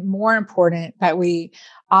 even more important that we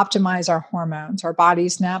optimize our hormones, our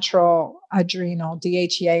body's natural adrenal,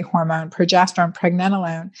 DHEA hormone, progesterone,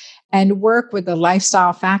 pregnenolone, and work with the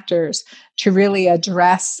lifestyle factors to really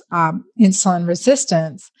address insulin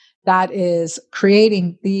resistance that is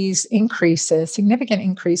creating these significant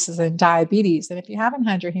increases in diabetes. And if you haven't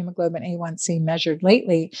had your hemoglobin A1C measured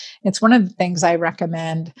lately, it's one of the things I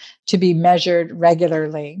recommend to be measured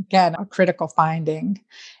regularly. Again, a critical finding.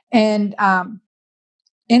 And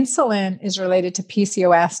insulin is related to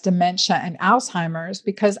PCOS, dementia, and Alzheimer's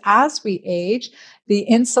because as we age,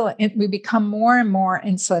 we become more and more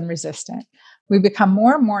insulin resistant. We become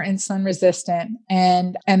more and more insulin resistant,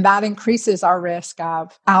 and that increases our risk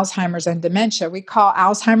of Alzheimer's and dementia. We call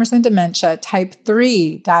Alzheimer's and dementia type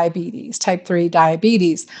 3 diabetes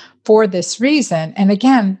for this reason. And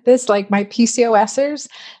again, this, like my PCOSers,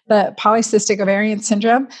 the polycystic ovarian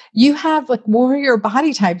syndrome, you have like warrior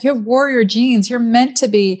body type, you have warrior genes. You're meant to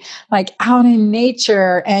be like out in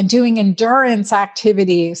nature and doing endurance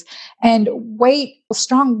activities and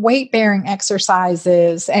strong weight bearing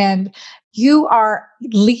exercises, and you are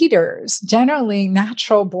leaders, generally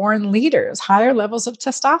natural born leaders, higher levels of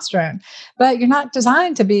testosterone, but you're not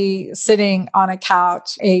designed to be sitting on a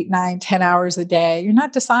couch 8, 9, 10 hours a day. You're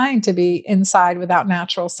not designed to be inside without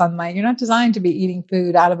natural sunlight. You're not designed to be eating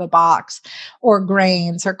food out of a box or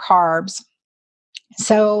grains or carbs.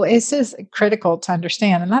 So it's just critical to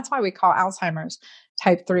understand. And that's why we call Alzheimer's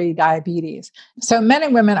type 3 diabetes. So men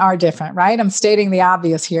and women are different, right? I'm stating the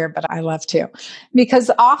obvious here, but I love to. Because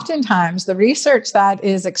oftentimes the research that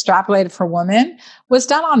is extrapolated for women was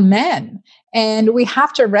done on men. And we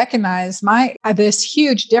have to recognize this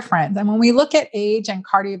huge difference. And when we look at age and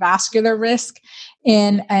cardiovascular risk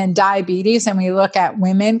in diabetes, and we look at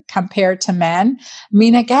women compared to men, I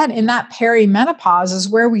mean, again, in that perimenopause is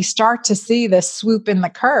where we start to see this swoop in the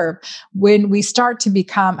curve. When we start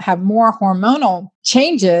to have more hormonal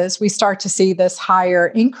changes, we start to see this higher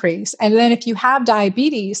increase. And then if you have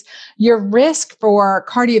diabetes, your risk for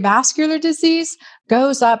cardiovascular disease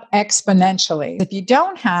goes up exponentially. If you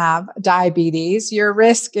don't have diabetes, your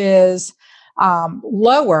risk is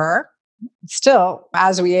lower. Still,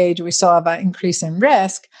 as we age, we still have an increase in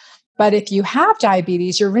risk. But if you have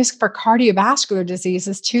diabetes, your risk for cardiovascular disease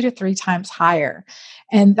is 2 to 3 times higher.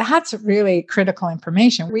 And that's really critical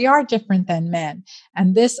information. We are different than men.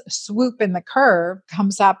 And this swoop in the curve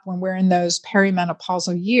comes up when we're in those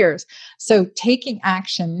perimenopausal years. So taking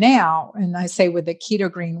action now, and I say with the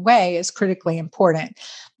keto green way, is critically important.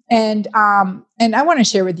 And I want to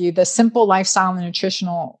share with you the simple lifestyle and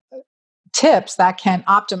nutritional tips that can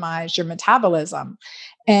optimize your metabolism,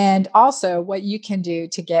 and also what you can do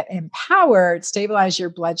to get empowered, stabilize your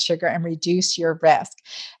blood sugar, and reduce your risk.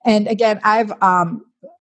 And again, I've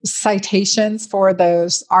citations for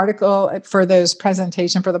those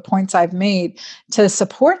presentation, for the points I've made to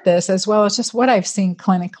support this, as well as just what I've seen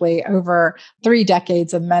clinically over 3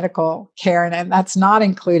 decades of medical care. And that's not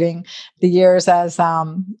including the years as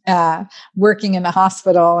working in the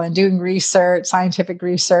hospital and doing research, scientific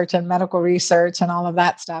research and medical research and all of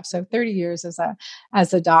that stuff. So 30 years as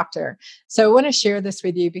a doctor. So I want to share this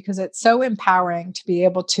with you because it's so empowering to be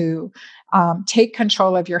able to take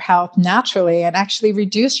control of your health naturally and actually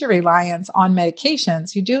reduce your reliance on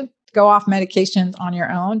medications. You do go off medications on your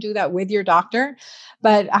own, do that with your doctor.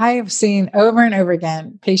 But I have seen over and over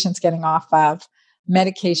again patients getting off of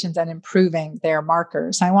medications and improving their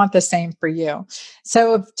markers. I want the same for you.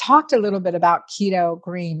 So I've talked a little bit about keto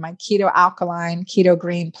green, my keto alkaline, keto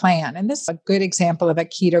green plan. And this is a good example of a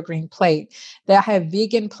keto green plate. They have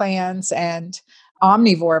vegan plans and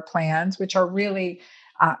omnivore plans, which are really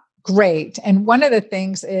great. And one of the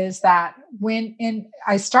things is that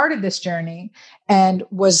I started this journey and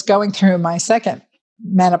was going through my second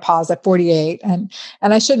menopause at 48. And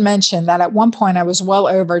I should mention that at one point I was well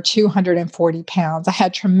over 240 pounds. I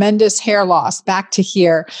had tremendous hair loss back to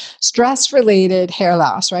here, stress-related hair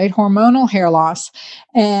loss, right? Hormonal hair loss.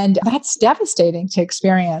 And that's devastating to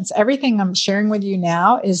experience. Everything I'm sharing with you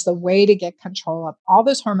now is the way to get control of all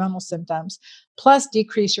those hormonal symptoms, plus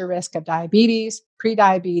decrease your risk of diabetes,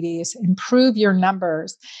 prediabetes, improve your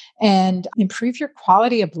numbers, and improve your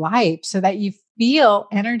quality of life so that you feel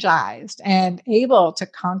energized and able to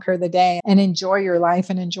conquer the day and enjoy your life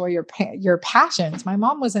and enjoy your passions. My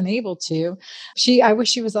mom wasn't able to. I wish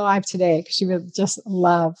she was alive today because she would just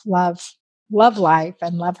love life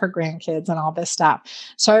and love her grandkids and all this stuff.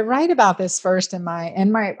 So I write about this first in my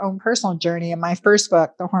own personal journey in my first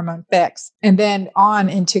book, The Hormone Fix, and then on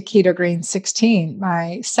into Keto Green 16,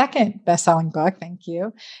 my second best-selling book. Thank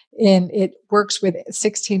you. And it works with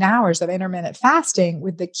 16 hours of intermittent fasting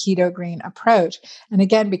with the keto green approach. And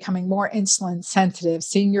again, becoming more insulin sensitive,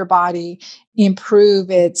 seeing your body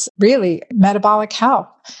improve its really metabolic health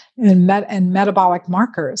and metabolic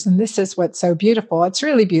markers. And this is what's so beautiful. It's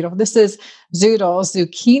really beautiful. This is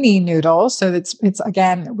zucchini noodles. So it's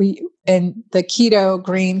again, in the keto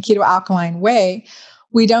green, keto alkaline way,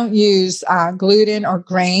 we don't use gluten or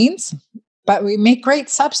grains, but we make great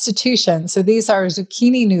substitutions. So these are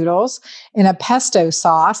zucchini noodles in a pesto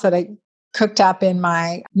sauce that I cooked up in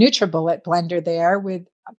my NutriBullet blender there with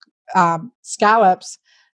scallops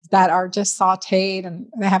that are just sauteed and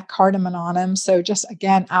they have cardamom on them. So just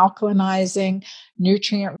again, alkalinizing,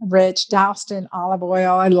 nutrient rich, doused in olive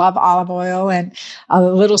oil. I love olive oil, and a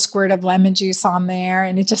little squirt of lemon juice on there.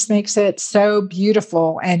 And it just makes it so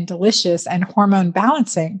beautiful and delicious and hormone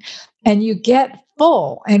balancing. And you get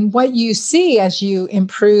full. And what you see as you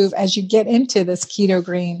improve, as you get into this keto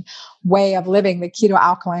green way of living, the keto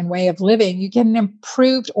alkaline way of living, you get an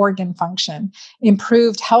improved organ function,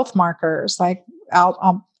 improved health markers. Like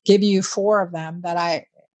I'll give you 4 of them that I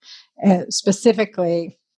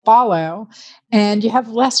specifically follow, and you have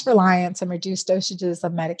less reliance and reduced dosages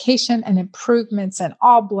of medication and improvements in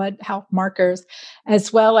all blood health markers,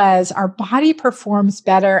 as well as our body performs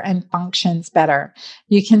better and functions better.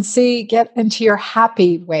 You can get into your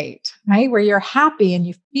happy weight, right? Where you're happy and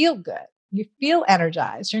you feel good. You feel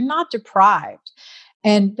energized. You're not deprived.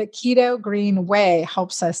 And the Keto Green Way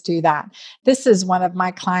helps us do that. This is one of my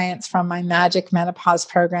clients from my Magic Menopause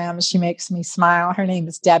program. She makes me smile. Her name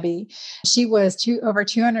is Debbie. She was over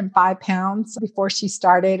 205 pounds before she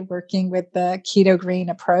started working with the Keto Green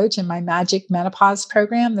approach in my Magic Menopause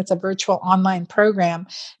program. That's a virtual online program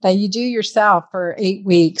that you do yourself for 8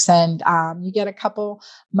 weeks. And you get a couple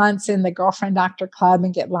months in the Girlfriend Doctor Club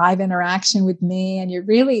and get live interaction with me. And you're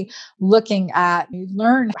really you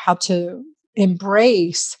learn how to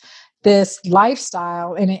embrace this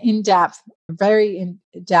lifestyle in an very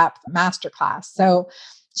in-depth masterclass. So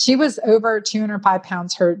she was over 205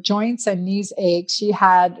 pounds. Her joints and knees ached. She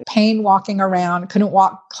had pain walking around, couldn't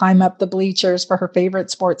climb up the bleachers for her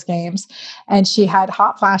favorite sports games. And she had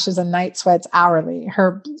hot flashes and night sweats hourly.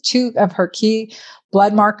 Two of her key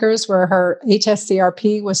blood markers were her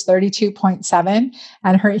HSCRP was 32.7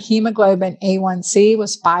 and her hemoglobin A1C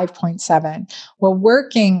was 5.7. Well,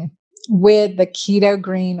 working with the Keto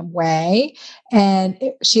Green Way, and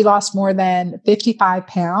she lost more than 55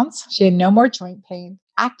 pounds. She had no more joint pain,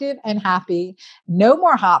 active and happy, no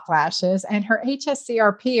more hot flashes, and her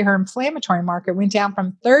HSCRP, her inflammatory marker, went down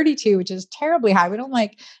from 32, which is terribly high. We don't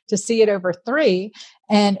like to see it over 3,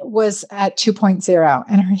 and was at 2.0.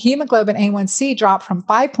 And her hemoglobin A1C dropped from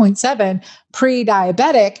 5.7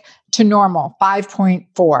 pre-diabetic to normal,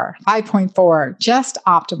 5.4, just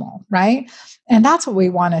optimal, right? And that's what we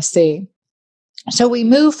want to see. So we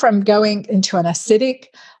move from going into an acidic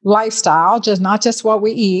lifestyle, not just what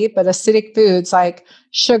we eat, but acidic foods like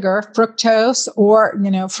sugar, fructose,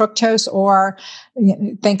 or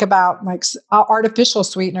think about like artificial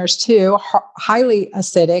sweeteners too, highly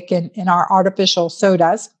acidic in our artificial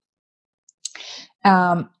sodas,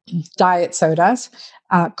 diet sodas.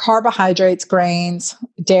 Carbohydrates, grains,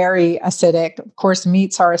 dairy, acidic. Of course,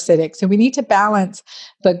 meats are acidic. So we need to balance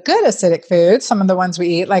the good acidic foods, some of the ones we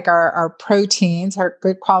eat, like our proteins, our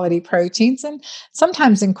good quality proteins, and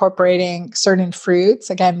sometimes incorporating certain fruits,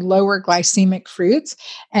 again, lower glycemic fruits,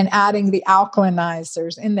 and adding the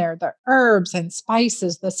alkalinizers in there, the herbs and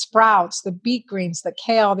spices, the sprouts, the beet greens, the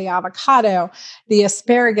kale, the avocado, the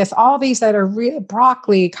asparagus, all these that are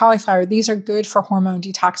broccoli, cauliflower, these are good for hormone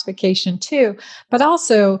detoxification too. But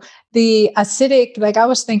also the acidic, like I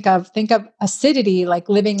always think of acidity, like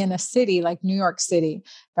living in a city like New York City,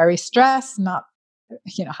 very stressed, not,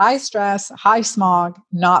 high stress, high smog,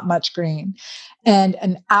 not much green. And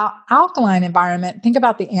an alkaline environment, think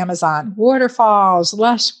about the Amazon, waterfalls,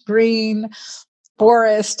 lush green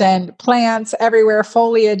forest and plants everywhere,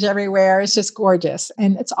 foliage everywhere. It's just gorgeous.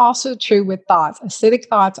 And it's also true with thoughts. Acidic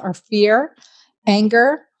thoughts are fear,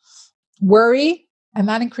 anger, worry, and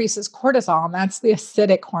that increases cortisol, and that's the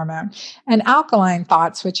acidic hormone. And alkaline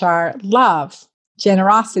thoughts, which are love,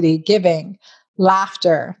 generosity, giving,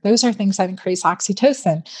 laughter, those are things that increase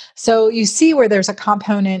oxytocin. So you see where there's a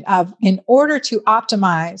component of, in order to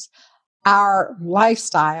optimize our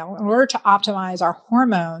lifestyle, in order to optimize our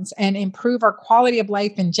hormones and improve our quality of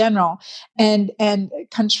life in general, and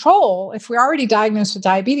control, if we're already diagnosed with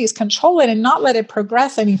diabetes, control it and not let it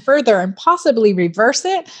progress any further and possibly reverse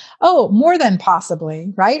it. Oh, more than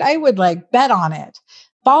possibly, right? I would bet on it.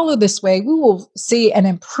 Follow this way, we will see an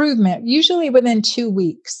improvement, usually within 2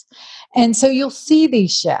 weeks. And so you'll see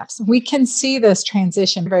these shifts. We can see this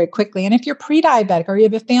transition very quickly. And if you're pre-diabetic or you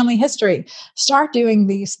have a family history, start doing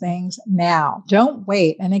these things now. Don't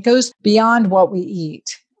wait. And it goes beyond what we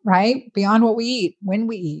eat, right? Beyond what we eat, when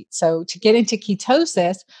we eat. So to get into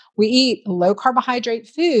ketosis, we eat low carbohydrate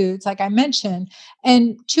foods, like I mentioned,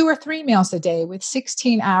 and 2 or 3 meals a day with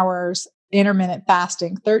 16 hours intermittent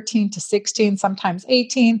fasting, 13 to 16, sometimes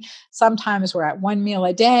 18. Sometimes we're at 1 meal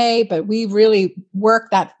a day, but we really work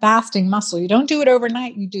that fasting muscle. You don't do it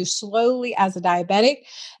overnight. You do slowly as a diabetic.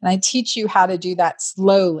 And I teach you how to do that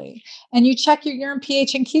slowly. And you check your urine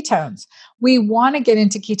pH and ketones. We want to get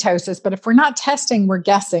into ketosis, but if we're not testing, we're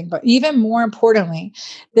guessing. But even more importantly,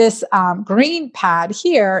 this green pad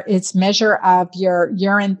here is measure of your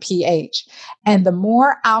urine pH. And the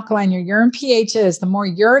more alkaline your urine pH is, the more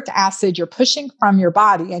uric acid you're pushing from your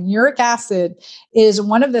body. And uric acid is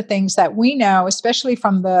one of the things that we know, especially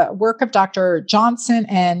from the work of Dr. Johnson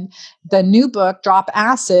and the new book, Drop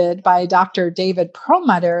Acid by Dr. David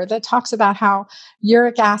Perlmutter, that talks about how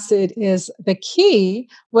uric acid is the key,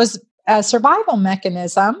 was a survival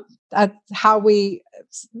mechanism. That's how we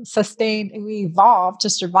evolved to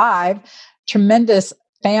survive tremendous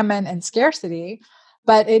famine and scarcity,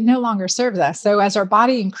 but it no longer serves us. So as our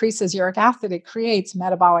body increases uric acid, it creates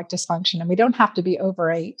metabolic dysfunction, and we don't have to be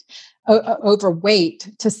overweight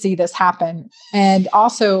to see this happen, and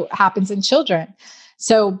also happens in children.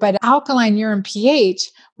 So, but alkaline urine pH,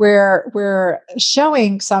 where we're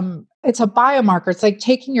showing some it's a biomarker. It's like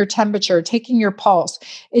taking your temperature, taking your pulse.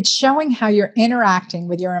 It's showing how you're interacting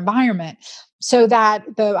with your environment. So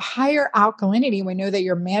that the higher alkalinity, we know that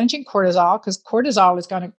you're managing cortisol, because cortisol is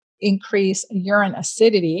going to increase urine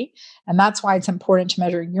acidity. And that's why it's important to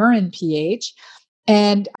measure urine pH.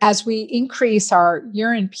 And as we increase our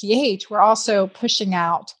urine pH, we're also pushing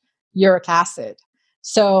out uric acid.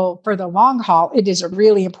 So for the long haul, it is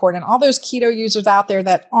really important. All those keto users out there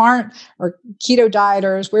that aren't, or keto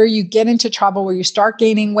dieters, where you get into trouble, where you start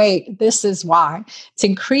gaining weight, this is why. It's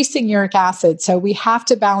increasing uric acid. So we have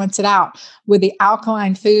to balance it out with the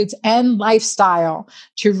alkaline foods and lifestyle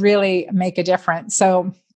to really make a difference.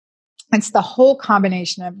 So it's the whole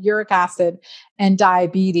combination of uric acid and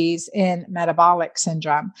diabetes in metabolic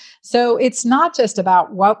syndrome. So it's not just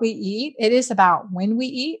about what we eat. It is about when we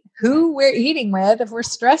eat, who we're eating with, if we're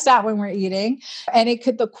stressed out when we're eating, and it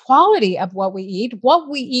could, the quality of what we eat,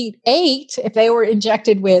 if they were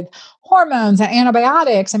injected with hormones and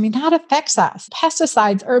antibiotics. I mean, that affects us,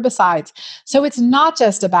 pesticides, herbicides. So it's not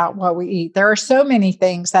just about what we eat. There are so many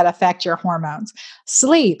things that affect your hormones.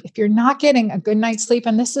 Sleep, if you're not getting a good night's sleep,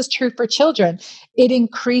 and this is true for children, it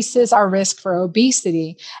increases our risk for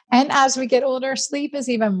obesity. And as we get older, sleep is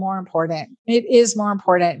even more important. It is more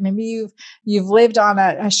important. Maybe you've lived on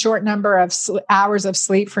a short number of hours of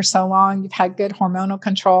sleep for so long. You've had good hormonal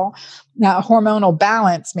control, now hormonal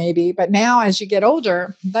balance maybe. But now as you get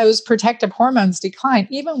older, those protective hormones decline,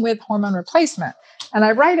 even with hormone replacement. And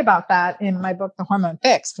I write about that in my book, The Hormone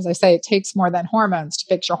Fix, because I say it takes more than hormones to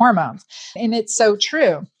fix your hormones. And it's so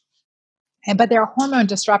true. But there are hormone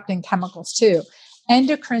disrupting chemicals too,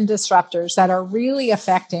 endocrine disruptors that are really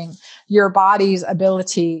affecting your body's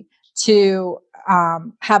ability to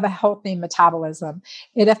have a healthy metabolism.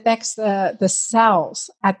 It affects the cells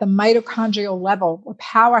at the mitochondrial level, the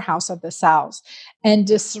powerhouse of the cells, and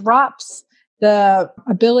disrupts the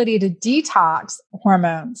ability to detox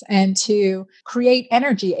hormones and to create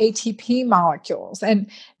energy, ATP molecules. And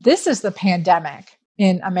this is the pandemic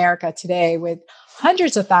in America today, with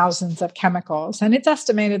hundreds of thousands of chemicals. And it's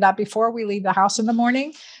estimated that before we leave the house in the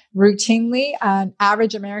morning, routinely, an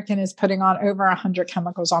average American is putting on over 100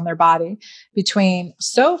 chemicals on their body, between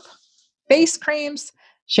soap, face creams,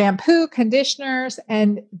 shampoo, conditioners,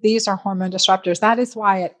 and these are hormone disruptors. That is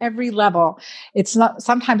why at every level, it's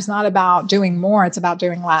sometimes not about doing more, it's about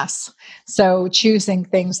doing less. So choosing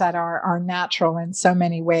things that are natural in so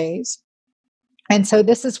many ways. And so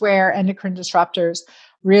this is where endocrine disruptors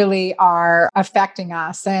really are affecting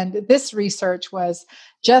us. And this research was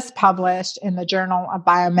just published in the Journal of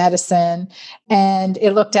Biomedicine, and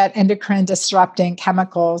it looked at endocrine disrupting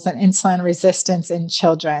chemicals and insulin resistance in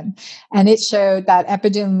children. And it showed that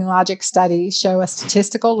epidemiologic studies show a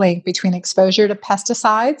statistical link between exposure to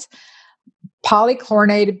pesticides,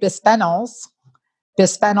 polychlorinated bisphenols,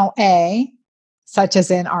 bisphenol A, such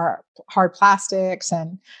as in our hard plastics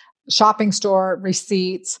and shopping store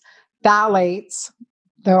receipts, phthalates,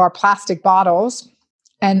 there are plastic bottles,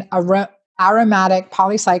 and aromatic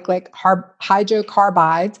polycyclic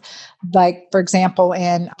hydrocarbides, like, for example,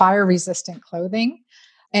 in fire-resistant clothing,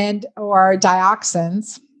 and or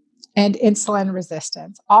dioxins, and insulin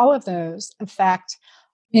resistance. All of those affect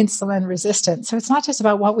insulin resistance. So it's not just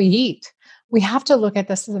about what we eat. We have to look at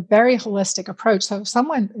this as a very holistic approach. So if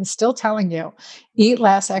someone is still telling you, eat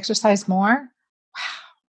less, exercise more,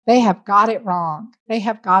 they have got it wrong. They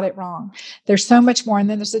have got it wrong. There's so much more. And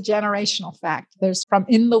then there's a generational fact. There's from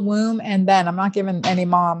in the womb. And then I'm not giving any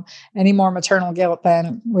mom any more maternal guilt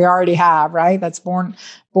than we already have, right? That's born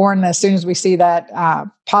as soon as we see that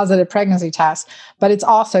positive pregnancy test. But it's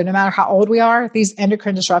also, no matter how old we are, these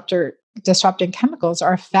endocrine disrupting chemicals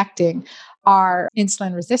are affecting our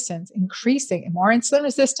insulin resistance, increasing. And more insulin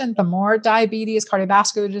resistant, the more diabetes,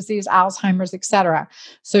 cardiovascular disease, Alzheimer's, et cetera.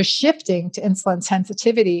 So shifting to insulin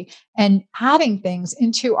sensitivity and adding things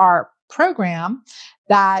into our program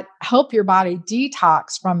that help your body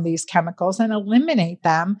detox from these chemicals and eliminate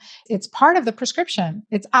them. It's part of the prescription.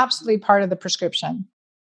 It's absolutely part of the prescription.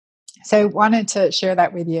 So I wanted to share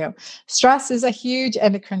that with you. Stress is a huge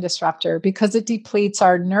endocrine disruptor because it depletes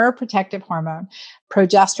our neuroprotective hormone,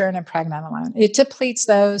 progesterone and pregnenolone. It depletes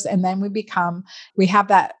those, and then we have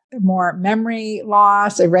that more memory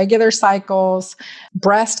loss, irregular cycles,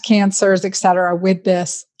 breast cancers, et cetera, with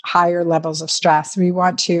this higher levels of stress. We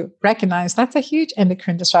want to recognize that's a huge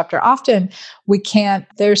endocrine disruptor. Often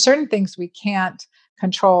there are certain things we can't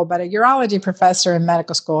control, but a urology professor in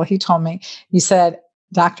medical school, he told me, he said,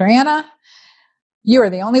 Dr. Anna, you are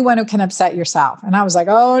the only one who can upset yourself. And I was like,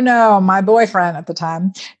 oh no, my boyfriend at the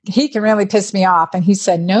time, he can really piss me off. And he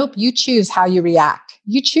said, nope, you choose how you react.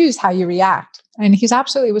 You choose how you react. And he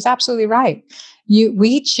was absolutely right.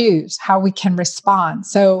 we choose how we can respond.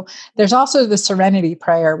 So there's also the serenity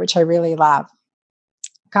prayer, which I really love.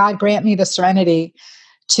 God, grant me the serenity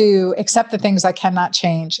to accept the things I cannot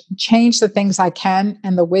change the things I can,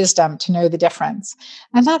 and the wisdom to know the difference.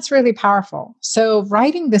 And that's really powerful. So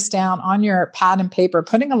writing this down on your pad and paper,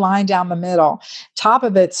 putting a line down the middle, top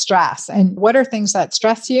of it, stress. And what are things that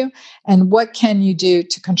stress you? And what can you do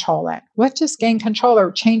to control it? What just gain control or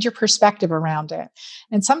change your perspective around it?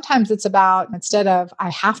 And sometimes it's about, instead of, I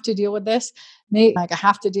have to deal with this, maybe like I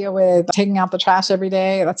have to deal with taking out the trash every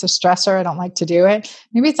day. That's a stressor. I don't like to do it.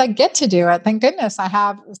 Maybe it's like, get to do it. Thank goodness I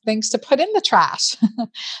have things to put in the trash.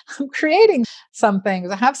 I'm creating some things.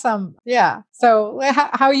 I have some, yeah. So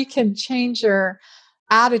how you can change your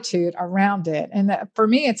attitude around it. And for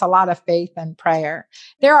me, it's a lot of faith and prayer.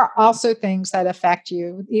 There are also things that affect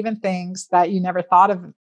you, even things that you never thought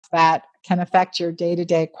of that can affect your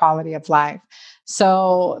day-to-day quality of life.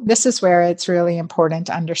 So this is where it's really important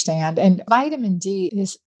to understand. And vitamin D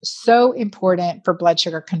is so important for blood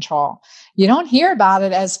sugar control. You don't hear about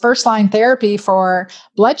it as first-line therapy for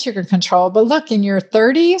blood sugar control, but look, in your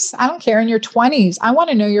 30s, I don't care, in your 20s, I want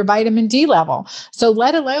to know your vitamin D level. So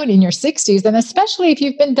let alone in your 60s, and especially if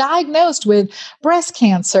you've been diagnosed with breast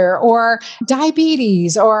cancer or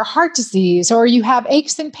diabetes or heart disease, or you have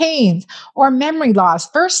aches and pains or memory loss.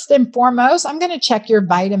 First and foremost, I'm going to check your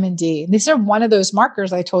vitamin D. These are one of those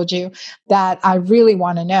markers I told you that I really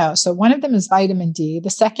want to know. So one of them is vitamin D. The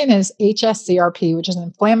second is HSCRP, which is an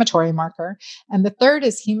inflammatory marker. And the third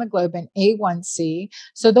is hemoglobin A1C.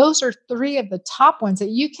 So those are three of the top ones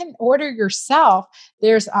that you can order yourself.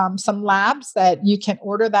 There's some labs that you can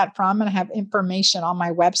order that from, and I have information on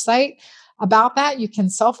my website about that. You can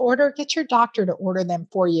self-order, get your doctor to order them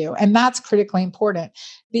for you. And that's critically important.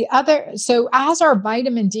 So as our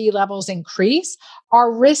vitamin D levels increase,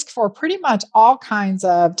 our risk for pretty much all kinds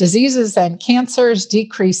of diseases and cancers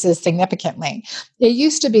decreases significantly. It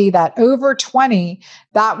used to be that over 20,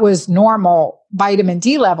 that was normal vitamin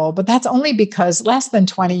D level, but that's only because less than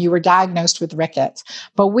 20, you were diagnosed with rickets.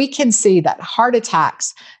 But we can see that heart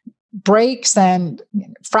attacks, breaks and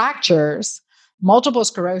fractures, multiple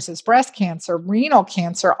sclerosis, breast cancer, renal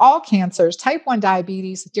cancer, all cancers, type 1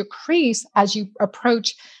 diabetes decrease as you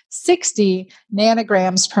approach 60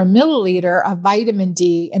 nanograms per milliliter of vitamin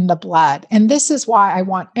D in the blood. And this is why I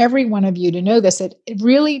want every one of you to know this. It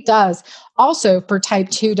really does also for type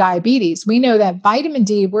 2 diabetes. We know that vitamin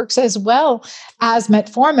D works as well as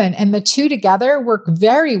metformin, and the two together work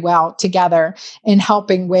very well together in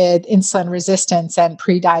helping with insulin resistance and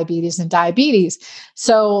prediabetes and diabetes.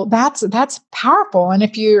 So that's powerful. And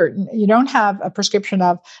if you don't have a prescription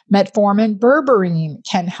of metformin, berberine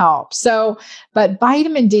can help. So, but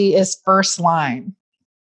vitamin D is first line.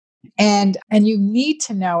 And you need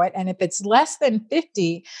to know it. And if it's less than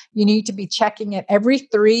 50, you need to be checking it every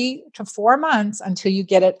 3 to 4 months until you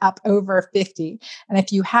get it up over 50. And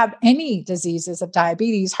if you have any diseases of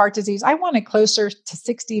diabetes, heart disease, I want it closer to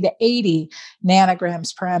 60 to 80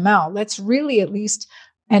 nanograms per ml. Let's really at least,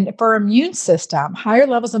 and for immune system, higher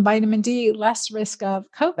levels of vitamin D, less risk of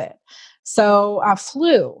COVID. So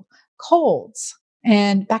flu, colds,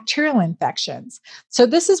 and bacterial infections. So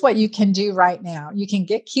this is what you can do right now. You can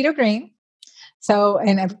get Keto Green. So,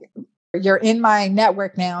 and if you're in my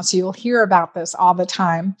network now, so you'll hear about this all the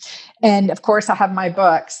time. And of course, I have my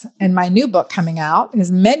books, and my new book coming out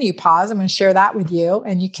is Menopause. I'm going to share that with you,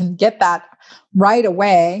 and you can get that right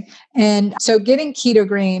away. And so getting Keto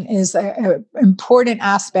Green is an important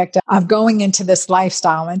aspect of going into this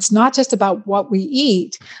lifestyle. And it's not just about what we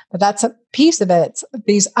eat, but that's a piece of it. It's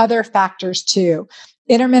these other factors too.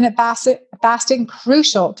 Intermittent fasting,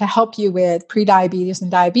 crucial to help you with prediabetes and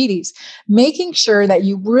diabetes. Making sure that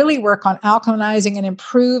you really work on alkalinizing and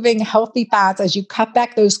improving healthy fats as you cut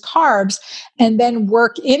back those carbs, and then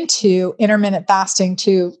work into intermittent fasting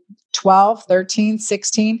to 12, 13,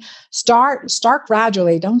 16. Start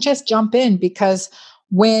gradually. Don't just jump in, because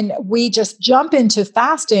when we just jump into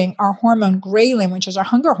fasting, our hormone ghrelin, which is our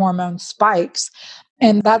hunger hormone, spikes.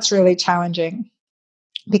 And that's really challenging,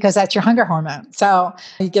 because that's your hunger hormone. So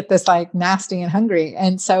you get this like nasty and hungry.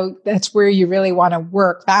 And so that's where you really want to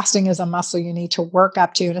work. Fasting is a muscle you need to work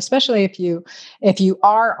up to. And especially if you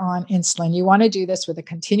are on insulin, you want to do this with a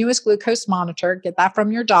continuous glucose monitor. Get that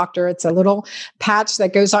from your doctor. It's a little patch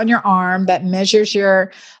that goes on your arm that measures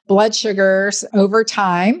your blood sugars over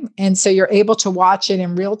time. And so you're able to watch it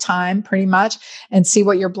in real time pretty much and see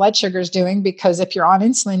what your blood sugar is doing. Because if you're on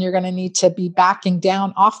insulin, you're going to need to be backing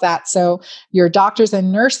down off that. So your doctors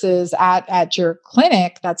and nurses at your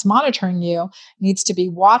clinic that's monitoring you needs to be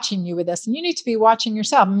watching you with this. And you need to be watching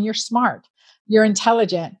yourself. I mean, you're smart. You're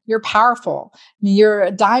intelligent. You're powerful. You're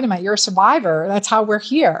a dynamite. You're a survivor. That's how we're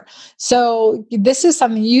here. So this is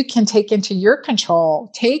something you can take into your control,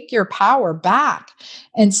 take your power back.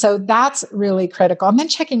 And so that's really critical. And then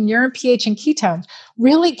checking urine pH and ketones,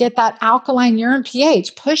 really get that alkaline urine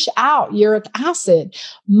pH, push out uric acid,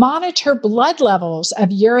 monitor blood levels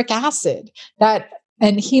of uric acid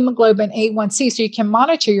and hemoglobin A1C. So you can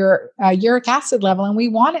monitor your uric acid level, and we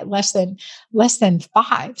want it less than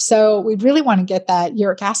 5. So we really want to get that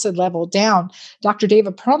uric acid level down. Dr.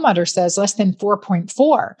 David Perlmutter says less than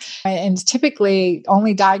 4.4, and typically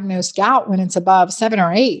only diagnose gout when it's above 7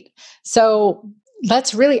 or 8. So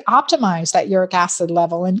let's really optimize that uric acid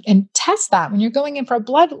level and test that. When you're going in for a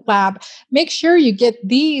blood lab, make sure you get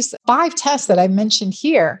these 5 tests that I mentioned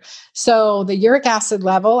here. So the uric acid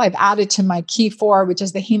level, I've added to my key 4, which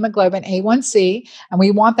is the hemoglobin A1C, and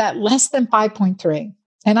we want that less than 5.3.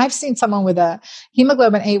 And I've seen someone with a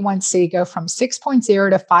hemoglobin A1C go from 6.0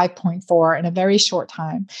 to 5.4 in a very short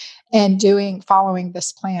time, and following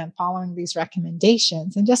this plan, following these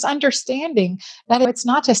recommendations, and just understanding that it's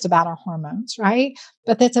not just about our hormones, right?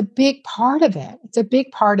 But that's a big part of it. It's a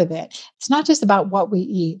big part of it. It's not just about what we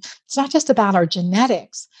eat. It's not just about our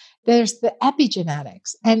genetics. There's the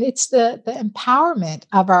epigenetics, and it's the empowerment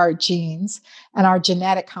of our genes and our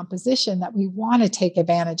genetic composition that we want to take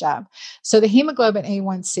advantage of. So the hemoglobin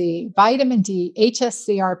A1C, vitamin D,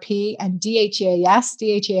 HSCRP, and DHEAS.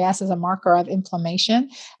 DHEAS is a marker of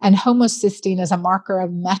inflammation, and homocysteine is a marker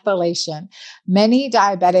of methylation. Many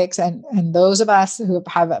diabetics and those of us who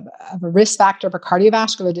have a risk factor for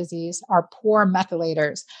cardiovascular disease are poor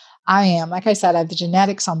methylators. I am. Like I said, I have the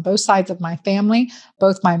genetics on both sides of my family.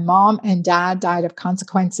 Both my mom and dad died of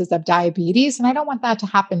consequences of diabetes, and I don't want that to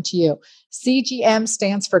happen to you. CGM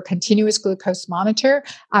stands for continuous glucose monitor.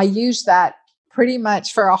 I use that pretty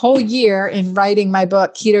much for a whole year in writing my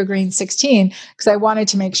book, Keto Green 16, because I wanted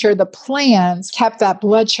to make sure the plans kept that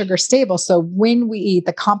blood sugar stable. So when we eat,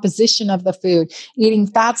 the composition of the food, eating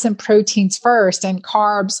fats and proteins first and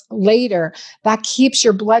carbs later, that keeps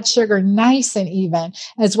your blood sugar nice and even,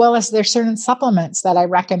 as well as there's certain supplements that I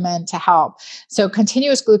recommend to help. So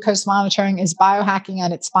continuous glucose monitoring is biohacking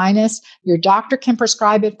at its finest. Your doctor can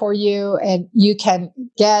prescribe it for you, and you can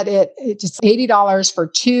get it. It's $80 for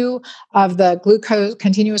 2 of the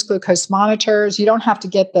continuous glucose monitors. You don't have to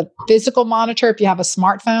get the physical monitor. If you have a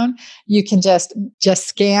smartphone, you can just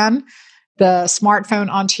scan the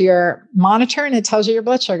smartphone onto your monitor and it tells you your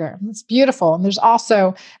blood sugar. It's beautiful. And there's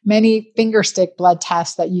also many finger stick blood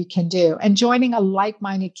tests that you can do, and joining a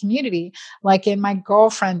like-minded community, like in my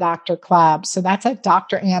Girlfriend Doctor Club. So that's at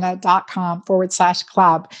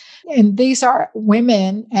dranna.com/club. And these are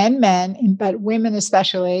women and men, but women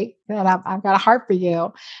especially, that I've got a heart for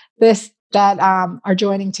you. That are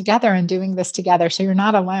joining together and doing this together. So you're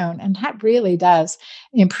not alone. And that really does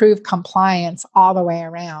improve compliance all the way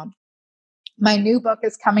around. My new book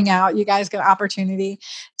is coming out. You guys get an opportunity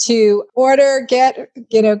to order, go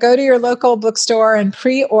to your local bookstore and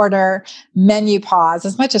pre-order Menopause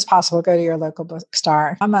as much as possible. Go to your local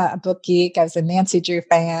bookstore. I'm a book geek. I was a Nancy Drew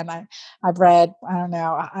fan. I've read,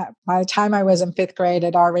 by the time I was in 5th grade,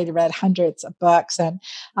 I'd already read hundreds of books, and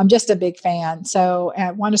I'm just a big fan. So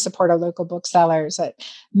I want to support our local booksellers.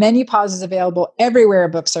 Menopause is available everywhere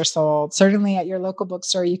books are sold. Certainly at your local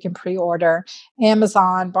bookstore, you can pre-order.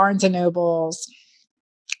 Amazon, Barnes & Noble,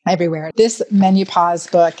 everywhere. This Menopause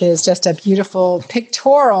book is just a beautiful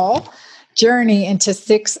pictorial journey into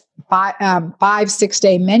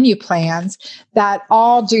 6-day menu plans that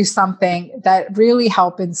all do something that really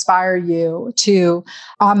help inspire you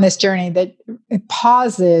on this journey, that it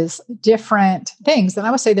pauses different things. And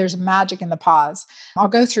I would say there's magic in the pause. I'll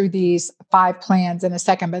go through these 5 plans in a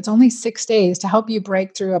second, but it's only 6 days to help you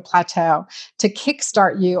break through a plateau, to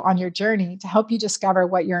kickstart you on your journey, to help you discover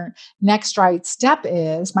what your next right step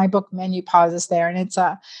is. My book Menopause is there, and it's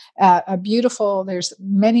a beautiful, there's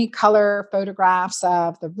many color photographs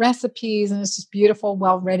of the recipes, and it's just beautiful,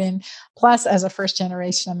 well written. Plus, as a first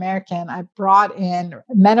generation American, I brought in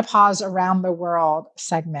Menopause Around the World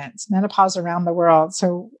segments, Menopause Around the World.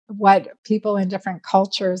 So what people in different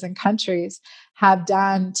cultures and countries have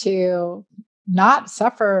done to not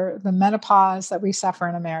suffer the menopause that we suffer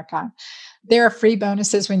in America. There are free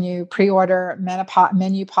bonuses when you pre-order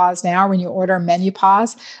Menopause now. When you order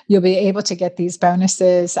Menopause, you'll be able to get these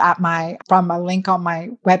bonuses from a link on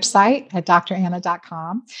my website at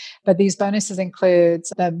dranna.com. But these bonuses include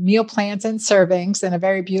the meal plans and servings in a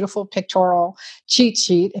very beautiful pictorial cheat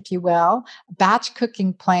sheet, if you will, batch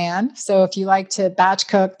cooking plan. So if you like to batch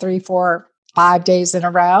cook 3, 4, 5 days in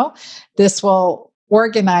a row, this will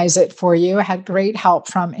organize it for you. I had great help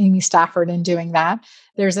from Amy Stafford in doing that.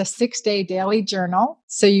 There's a 6-day daily journal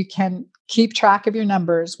so you can keep track of your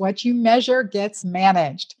numbers. What you measure gets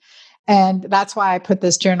managed. And that's why I put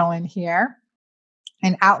this journal in here.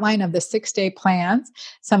 An outline of the 6-day plans,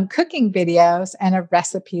 some cooking videos, and a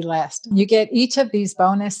recipe list. You get each of these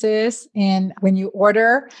bonuses in when you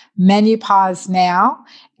order Menopause now,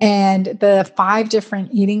 and the 5 different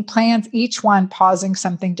eating plans, each one pausing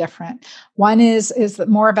something different. One is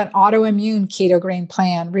more of an autoimmune ketogene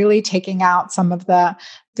plan, really taking out some of the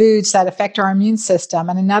foods that affect our immune system.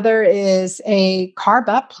 And another is a carb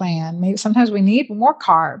up plan. Maybe sometimes we need more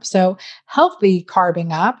carbs. So healthy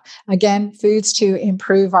carbing up, again, foods to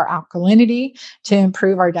improve our alkalinity, to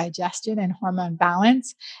improve our digestion and hormone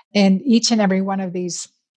balance. And each and every one of these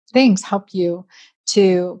things help you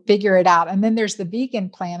to figure it out. And then there's the vegan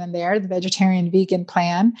plan in there, the vegetarian vegan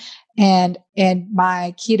plan, and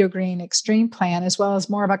my keto green extreme plan, as well as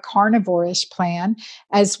more of a carnivore-ish plan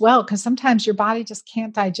as well, because sometimes your body just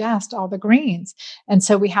can't digest all the greens. And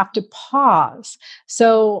so we have to pause.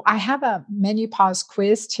 So I have a Menopause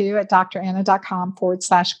quiz too at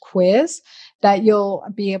dranna.com/quiz that you'll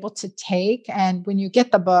be able to take. And when you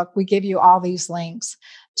get the book, we give you all these links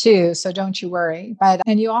too. So don't you worry.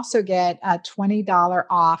 And you also get a $20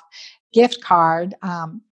 off gift card.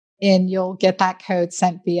 And you'll get that code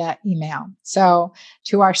sent via email. So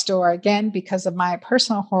to our store, again, because of my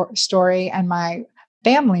personal story and my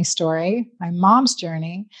family story, my mom's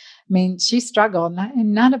journey, I mean, she struggled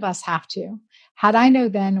and none of us have to. Had I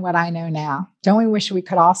known then what I know now, don't we wish we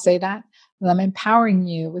could all say that? Well, I'm empowering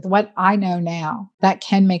you with what I know now that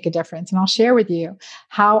can make a difference. And I'll share with you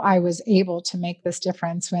how I was able to make this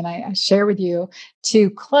difference when I share with you to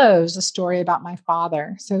close a story about my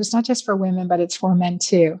father. So it's not just for women, but it's for men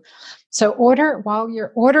too. So while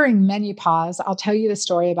you're ordering Menopause, I'll tell you the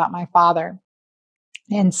story about my father.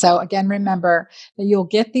 And so again, remember that you'll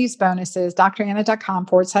get these bonuses,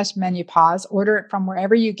 dranna.com/menopause. Order it from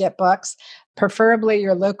wherever you get books, preferably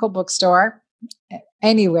your local bookstore.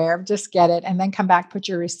 Anywhere, just get it and then come back, put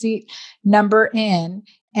your receipt number in,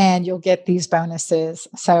 and you'll get these bonuses.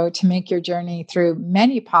 So to make your journey through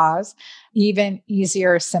Menopause even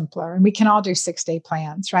easier, simpler. And we can all do 6-day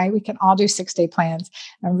plans, right? We can all do 6-day plans.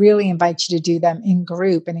 I really invite you to do them in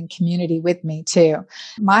group and in community with me too.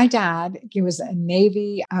 My dad, he was a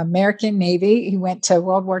Navy, American Navy. He went to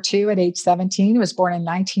World War II at age 17. He was born in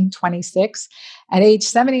 1926. At age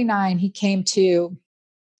 79, he came to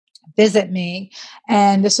visit me.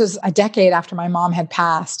 And this was a decade after my mom had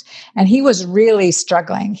passed. And he was really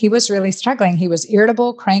struggling. He was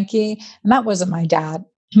irritable, cranky. And that wasn't my dad.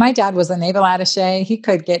 My dad was a naval attaché. He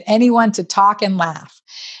could get anyone to talk and laugh.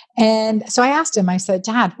 And so I asked him, I said,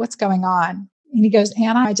 Dad, what's going on? And he goes,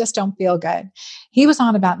 Anna, I just don't feel good. He was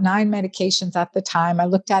on about 9 medications at the time. I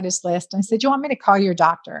looked at his list and I said, do you want me to call your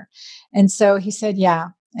doctor? And so he said,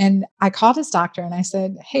 yeah. And I called his doctor and I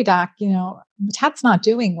said, hey, doc, Tad's not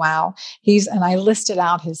doing well. And I listed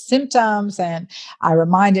out his symptoms and I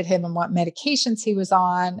reminded him of what medications he was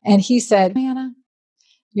on. And he said, Anna,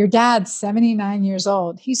 your dad's 79 years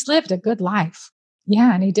old. He's lived a good life.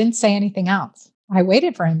 Yeah. And he didn't say anything else. I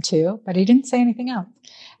waited for him to, but he didn't say anything else.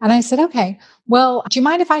 And I said, okay, well, do you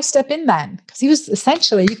mind if I step in then? Because he was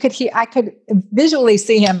essentially, I could visually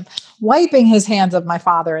see him wiping his hands of my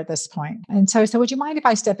father at this point. And so I said, would you mind if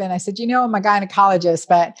I step in? I said, I'm a gynecologist,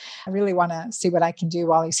 but I really want to see what I can do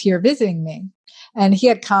while he's here visiting me. And my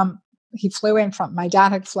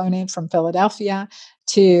dad had flown in from Philadelphia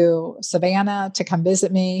to Savannah to come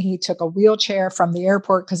visit me. He took a wheelchair from the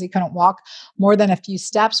airport because he couldn't walk more than a few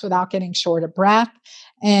steps without getting short of breath.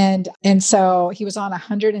 And so he was on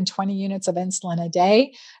 120 units of insulin a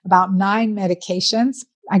day, about 9 medications.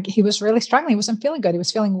 He was really struggling. He wasn't feeling good. He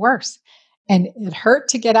was feeling worse. And it hurt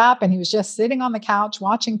to get up. And he was just sitting on the couch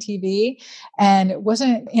watching TV and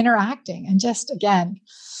wasn't interacting. And just, again,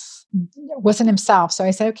 wasn't himself. So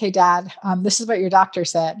I said, okay, Dad, this is what your doctor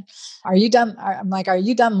said. Are you done? I'm like, are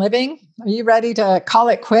you done living? Are you ready to call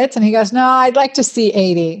it quits? And he goes, no, I'd like to see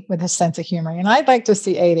 80 with his sense of humor. And I'd like to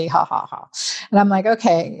see 80. Ha, ha, ha. And I'm like,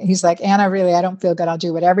 okay. He's like, Anna, really, I don't feel good. I'll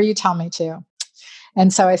do whatever you tell me to.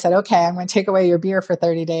 And so I said, okay, I'm going to take away your beer for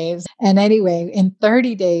 30 days. And anyway, in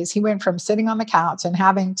 30 days, he went from sitting on the couch and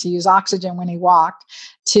having to use oxygen when he walked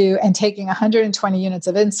and taking 120 units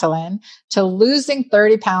of insulin to losing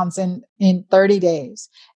 30 pounds in 30 days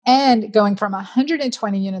and going from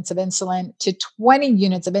 120 units of insulin to 20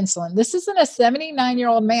 units of insulin. This isn't a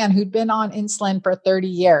 79-year-old man who'd been on insulin for 30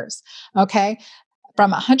 years. Okay. from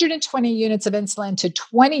 120 units of insulin to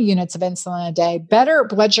 20 units of insulin a day, better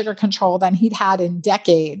blood sugar control than he'd had in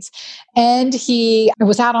decades. And he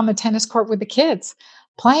was out on the tennis court with the kids,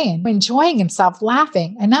 playing, enjoying himself,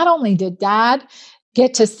 laughing. And not only did dad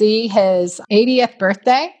get to see his 80th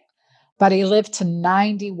birthday, but he lived to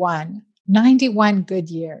 91 good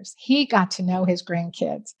years. He got to know his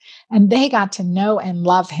grandkids and they got to know and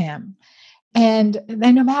love him. And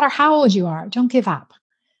then no matter how old you are, don't give up.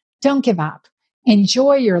 Don't give up.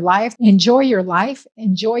 Enjoy your life. Enjoy your life.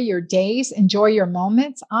 Enjoy your days. Enjoy your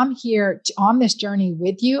moments. I'm here on this journey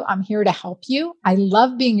with you. I'm here to help you. I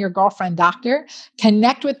love being your girlfriend doctor.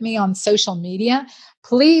 Connect with me on social media.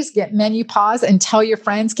 Please get Menopause and tell your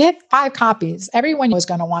friends, get 5 copies. Everyone is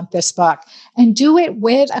going to want this book, and do it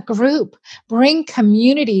with a group. Bring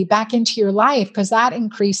community back into your life because that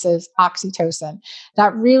increases oxytocin.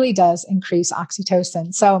 That really does increase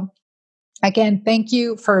oxytocin. So again, thank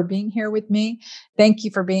you for being here with me. Thank you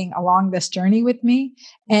for being along this journey with me.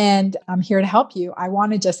 And I'm here to help you. I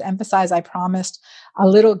want to just emphasize, I promised a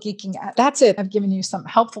little geeking. That's it. I've given you some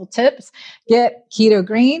helpful tips. Get keto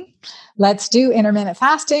green. Let's do intermittent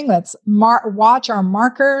fasting. Let's watch our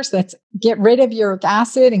markers. Let's get rid of uric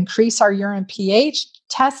acid, increase our urine pH.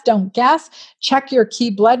 Test, don't guess. Check your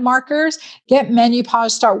key blood markers. Get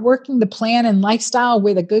Menopause. Start working the plan and lifestyle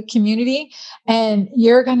with a good community. And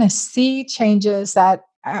you're going to see changes that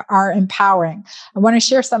are empowering. I want to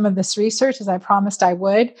share some of this research as I promised I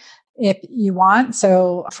would if you want.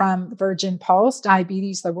 So from Virgin Pulse,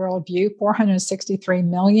 Diabetes, the World View, 463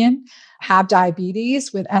 million have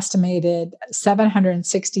diabetes with estimated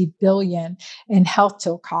 760 billion in health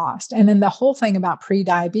till cost. And then the whole thing about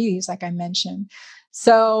pre-diabetes, like I mentioned.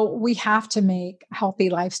 So we have to make healthy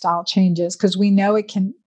lifestyle changes because we know it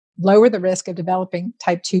can lower the risk of developing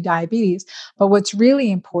type 2 diabetes. But what's really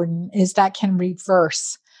important is that can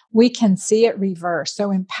reverse. We can see it reverse. So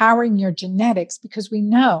empowering your genetics because we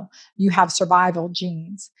know you have survival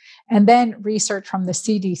genes. And then research from the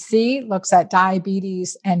CDC looks at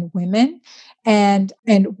diabetes and women and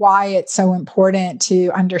why it's so important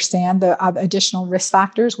to understand the additional risk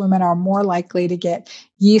factors. Women are more likely to get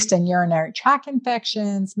yeast and urinary tract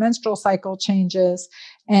infections, menstrual cycle changes,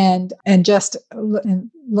 and just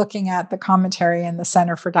looking at the commentary in the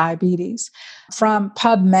Center for Diabetes. From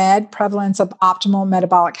PubMed, Prevalence of Optimal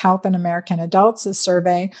Metabolic Health in American Adults, a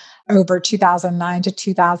survey over 2009 to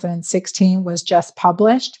 2016 was just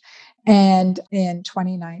published, and in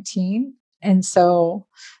 2019. And so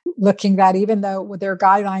looking at, even though with their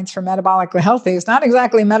guidelines for metabolically healthy, it's not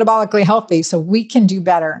exactly metabolically healthy. So we can do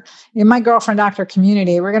better. In my girlfriend doctor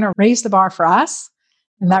community, we're going to raise the bar for us,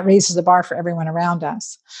 and that raises the bar for everyone around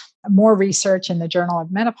us. More research in the Journal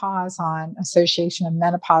of Menopause on association of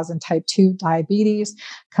menopause and type 2 diabetes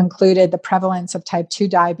concluded the prevalence of type 2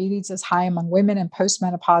 diabetes is high among women in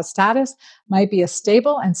postmenopause status, might be a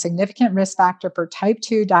stable and significant risk factor for type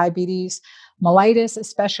 2 diabetes mellitus,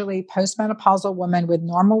 especially postmenopausal women with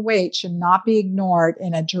normal weight, should not be ignored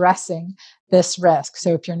in addressing this risk.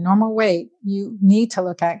 So if you're normal weight, you need to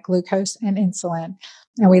look at glucose and insulin,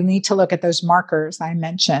 and we need to look at those markers I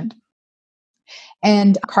mentioned.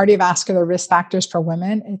 And cardiovascular risk factors for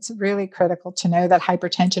women, it's really critical to know that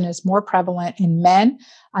hypertension is more prevalent in men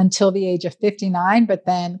until the age of 59, but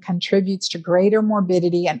then contributes to greater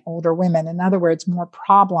morbidity in older women. In other words, more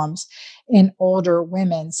problems in older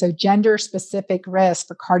women. So gender-specific risk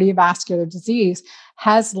for cardiovascular disease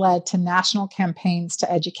has led to national campaigns to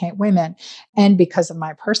educate women. And because of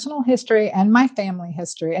my personal history and my family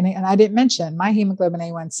history, and I didn't mention my hemoglobin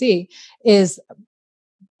A1C is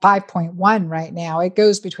 5.1 right now. It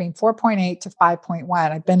goes between 4.8 to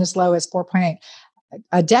 5.1. I've been as low as 4.8.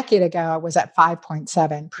 A decade ago, I was at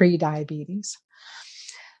 5.7 pre-diabetes.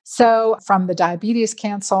 So from the Diabetes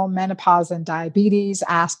Council, Menopause and Diabetes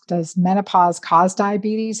asked, does menopause cause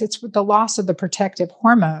diabetes? It's the loss of the protective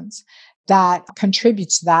hormones that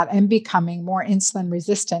contributes to that and becoming more insulin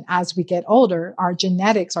resistant as we get older. Our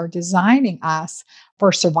genetics are designing us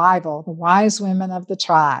for survival, the wise women of the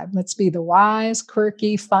tribe. Let's be the wise,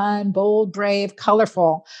 quirky, fun, bold, brave,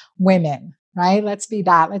 colorful women, right? Let's be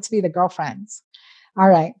that. Let's be the girlfriends. All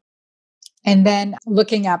right. And then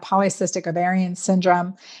looking at polycystic ovarian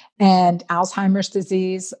syndrome and Alzheimer's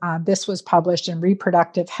disease, this was published in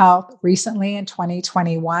Reproductive Health recently in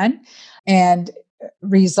 2021. And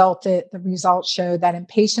the results showed that in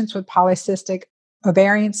patients with polycystic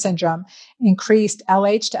ovarian syndrome, increased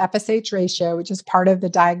LH to FSH ratio, which is part of the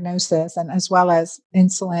diagnosis, and as well as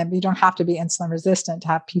insulin. You don't have to be insulin resistant to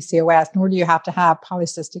have PCOS, nor do you have to have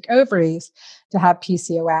polycystic ovaries to have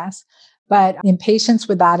PCOS. But in patients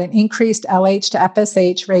with that, an increased LH to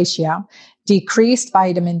FSH ratio Decreased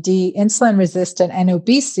vitamin D, insulin resistant, and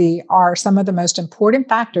obesity are some of the most important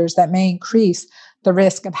factors that may increase the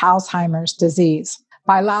risk of Alzheimer's disease.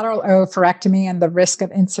 Bilateral oophorectomy and the risk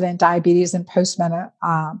of incident diabetes in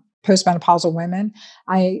postmenopausal women.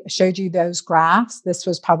 I showed you those graphs. This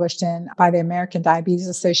was published by the American Diabetes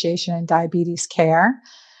Association and Diabetes Care.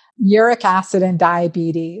 Uric acid and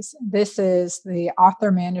diabetes. This is the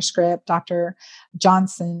author manuscript, Dr.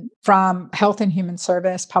 Johnson, from Health and Human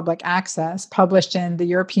Service Public Access, published in the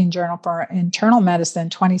European Journal for Internal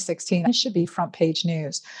Medicine 2016. It should be front page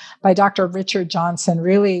news by Dr. Richard Johnson,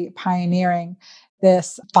 really pioneering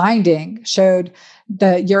this finding, showed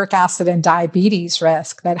the uric acid and diabetes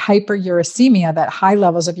risk, that hyperuricemia, that high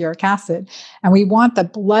levels of uric acid. And we want the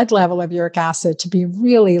blood level of uric acid to be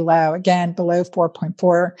really low, again, below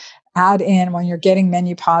 4.4. Add in, when you're getting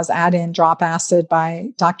Menopause, add in Drop Acid by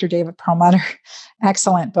Dr. David Perlmutter.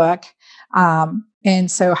 Excellent book.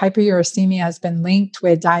 And so hyperuricemia has been linked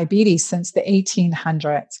with diabetes since the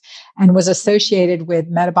 1800s and was associated with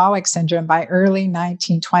metabolic syndrome by early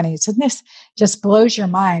 1920s. And this just blows your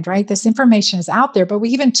mind, right? This information is out there, but we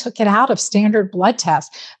even took it out of standard blood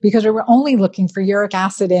tests because we were only looking for uric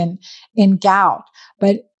acid in gout.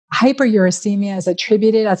 But hyperuricemia is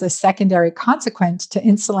attributed as a secondary consequence to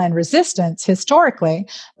insulin resistance historically,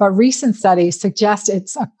 but recent studies suggest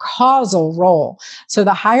it's a causal role. So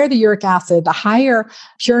the higher the uric acid, the higher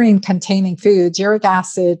purine-containing foods, uric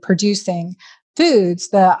acid-producing foods,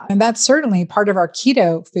 and that's certainly part of our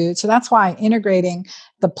keto food. So that's why integrating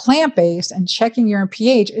the plant-based and checking urine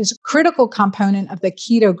pH is a critical component of the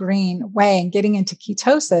keto green way and getting into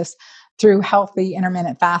ketosis through healthy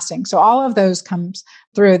intermittent fasting. So all of those comes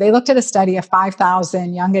through. They looked at a study of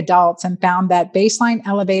 5,000 young adults and found that baseline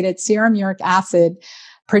elevated serum uric acid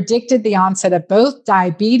predicted the onset of both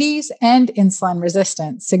diabetes and insulin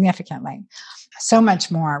resistance significantly. So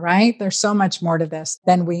much more, right? There's so much more to this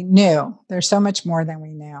than we knew. There's so much more than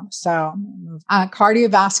we knew. So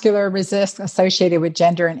cardiovascular risk associated with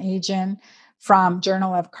gender and aging from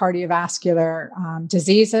Journal of Cardiovascular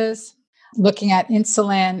Diseases. Looking at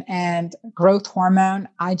insulin and growth hormone,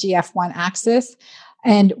 IGF-1 axis.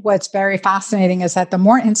 And what's very fascinating is that the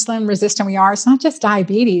more insulin resistant we are, it's not just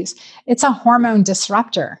diabetes, it's a hormone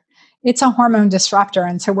disruptor. It's a hormone disruptor.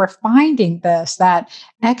 And so we're finding that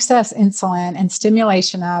excess insulin and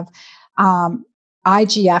stimulation of IGF-1,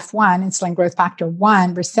 insulin growth factor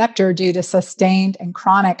 1 receptor, due to sustained and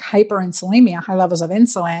chronic hyperinsulinemia, high levels of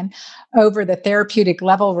insulin, over the therapeutic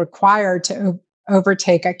level required to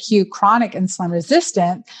overtake acute chronic insulin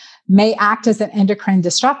resistance, may act as an endocrine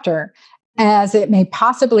disruptor, as it may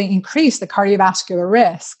possibly increase the cardiovascular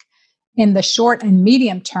risk in the short and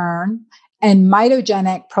medium term, and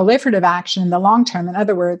mitogenic proliferative action in the long term. In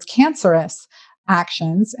other words, cancerous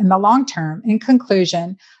actions in the long term. In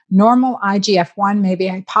conclusion, normal IGF-1 may be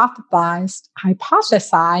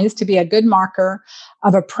hypothesized to be a good marker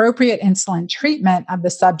of appropriate insulin treatment of the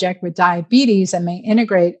subject with diabetes, and may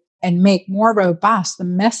integrate and make more robust the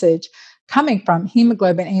message coming from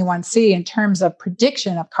hemoglobin A1C in terms of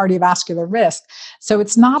prediction of cardiovascular risk. So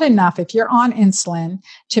it's not enough if you're on insulin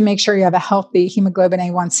to make sure you have a healthy hemoglobin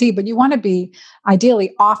A1C, but you want to be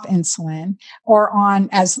ideally off insulin or on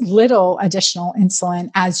as little additional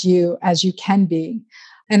insulin as you can be.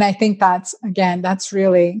 And I think that's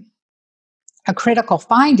really a critical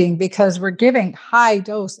finding, because we're giving high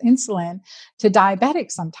dose insulin to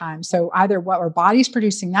diabetics sometimes. So either what our body's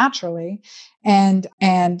producing naturally and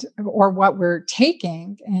or what we're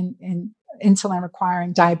taking in insulin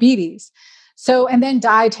requiring diabetes. So, and then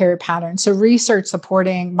dietary patterns. So research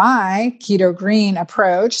supporting my keto green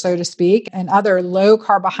approach, so to speak, and other low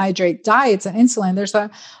carbohydrate diets and insulin. There's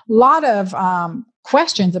a lot of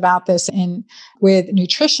questions about this with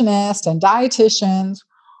nutritionists and dietitians.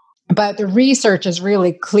 But the research is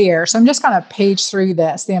really clear. So I'm just going to page through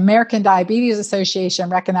this. The American Diabetes Association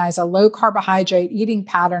recognized a low carbohydrate eating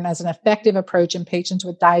pattern as an effective approach in patients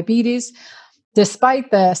with diabetes.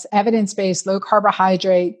 Despite this, evidence-based low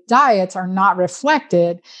carbohydrate diets are not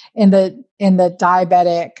reflected in the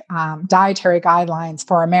diabetic dietary guidelines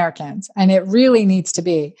for Americans. And it really needs to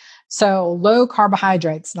be. So low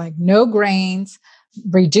carbohydrates, like no grains,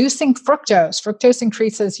 reducing fructose. Fructose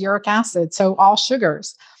increases uric acid. So all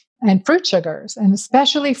sugars. And fruit sugars, and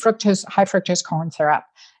especially high fructose corn syrup,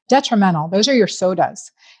 detrimental. Those are your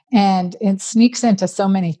sodas. And it sneaks into so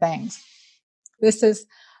many things. This is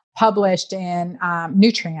published in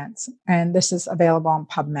Nutrients, and this is available on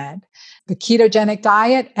PubMed. The ketogenic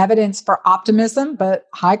diet, evidence for optimism, but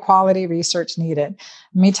high quality research needed.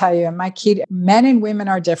 Let me tell you, men and women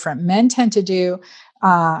are different. Men tend to do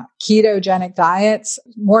ketogenic diets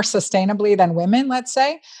more sustainably than women, let's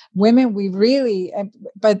say. Women,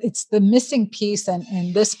 but it's the missing piece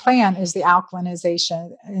in this plan is the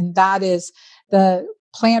alkalinization. And that is the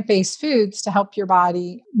plant-based foods to help your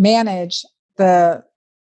body manage the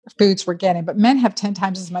foods we're getting. But men have 10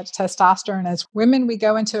 times as much testosterone as women. We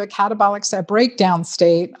go into a catabolic breakdown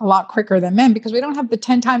state a lot quicker than men because we don't have the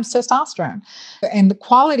 10 times testosterone. And the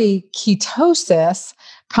quality ketosis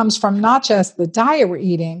comes from not just the diet we're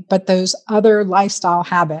eating, but those other lifestyle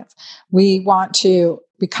habits. We want to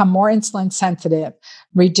become more insulin sensitive,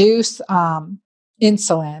 reduce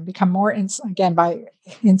insulin, become more again by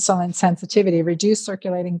insulin sensitivity, reduce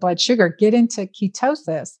circulating blood sugar, get into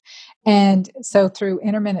ketosis. And so through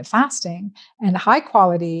intermittent fasting and high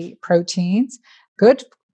quality proteins, good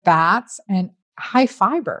fats, and high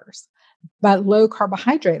fibers, but low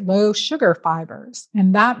carbohydrate, low sugar fibers.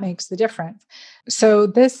 And that makes the difference. So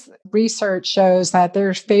this research shows that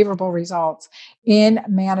there's favorable results in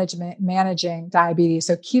managing diabetes.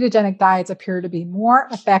 So ketogenic diets appear to be more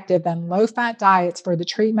effective than low-fat diets for the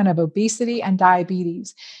treatment of obesity and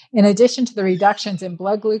diabetes. In addition to the reductions in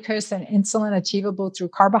blood glucose and insulin achievable through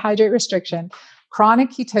carbohydrate restriction, chronic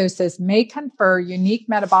ketosis may confer unique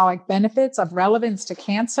metabolic benefits of relevance to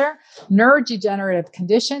cancer, neurodegenerative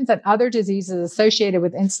conditions, and other diseases associated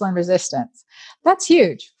with insulin resistance. That's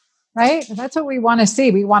huge, right? That's what we want to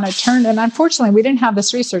see. We want to turn, and unfortunately, we didn't have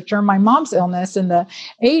this research during my mom's illness in the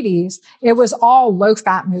 80s. It was all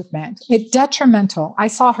low-fat movement. It's detrimental. I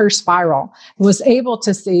saw her spiral. I was able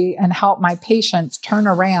to see and help my patients turn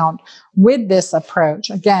around with this approach.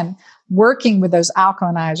 Again, working with those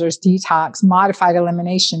alkalinizers, detox, modified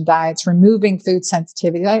elimination diets, removing food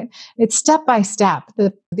sensitivity. It's step by step.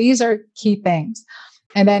 These are key things.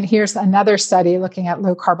 And then here's another study looking at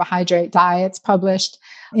low carbohydrate diets published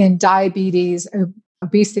in Diabetes,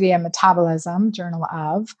 Obesity and Metabolism, Journal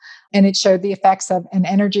of, and it showed the effects of an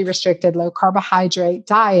energy-restricted low carbohydrate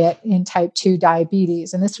diet in type 2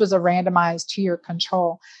 diabetes. And this was a randomized 2-year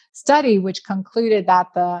control study, which concluded that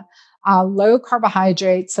the low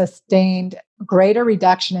carbohydrate sustained greater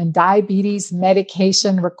reduction in diabetes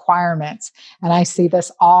medication requirements. And I see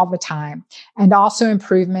this all the time. And also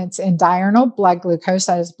improvements in diurnal blood glucose,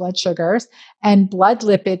 that is blood sugars, and blood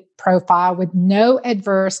lipid profile with no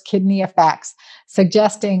adverse kidney effects,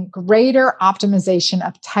 suggesting greater optimization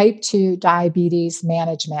of type 2 diabetes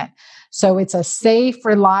management. So it's a safe,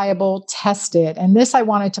 reliable, tested. And this I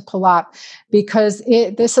wanted to pull up because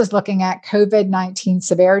this is looking at COVID-19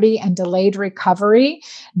 severity and delayed recovery.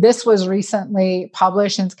 This was recently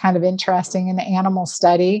published, and it's kind of interesting, in an animal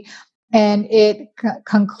study. And it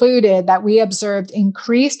concluded that we observed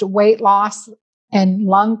increased weight loss and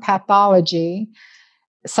lung pathology,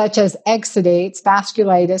 such as exudates,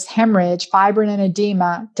 vasculitis, hemorrhage, fibrin and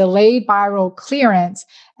edema, delayed viral clearance,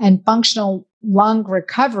 and functional lung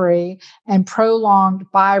recovery, and prolonged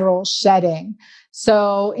viral shedding.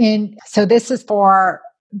 So this is for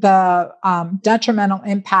the detrimental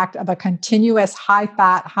impact of a continuous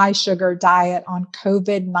high-fat, high-sugar diet on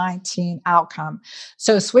COVID-19 outcome.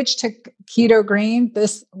 So switch to keto green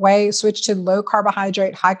this way, switch to low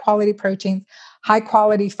carbohydrate, high-quality proteins,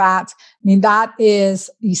 high-quality fats. I mean, that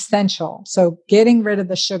is essential. So getting rid of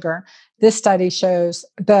the sugar. This study shows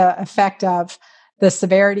the effect of the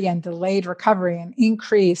severity and delayed recovery and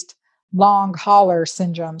increased long hauler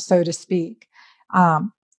syndrome, so to speak.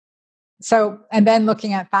 And then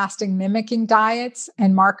looking at fasting mimicking diets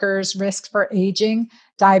and markers, risk for aging,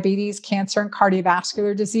 diabetes, cancer, and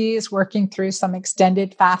cardiovascular disease, working through some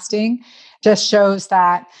extended fasting, just shows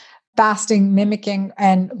that fasting mimicking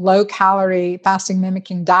and low calorie fasting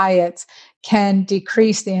mimicking diets can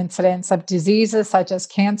decrease the incidence of diseases such as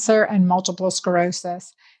cancer and multiple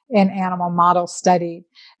sclerosis in animal models studied.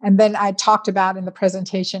 And then I talked about in the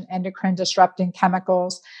presentation endocrine disrupting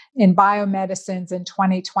chemicals in biomedicines in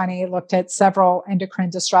 2020, looked at several endocrine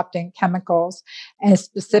disrupting chemicals and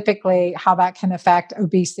specifically how that can affect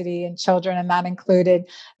obesity in children. And that included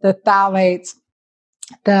the phthalates,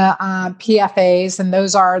 the PFAs, and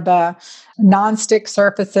those are the nonstick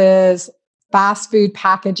surfaces, fast food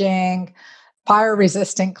packaging,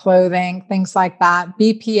 fire-resistant clothing, things like that.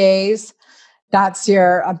 BPAs, that's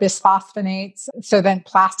your bisphosphonates. So then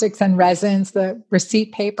plastics and resins, the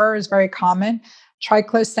receipt paper is very common.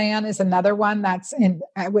 Triclosan is another one that's in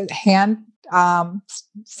with hand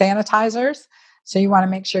sanitizers. So you want to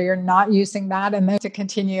make sure you're not using that. And then to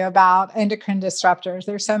continue about endocrine disruptors.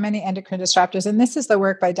 There's so many endocrine disruptors. And this is the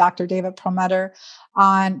work by Dr. David Perlmutter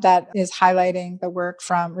on that is highlighting the work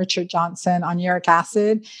from Richard Johnson on uric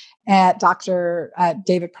acid at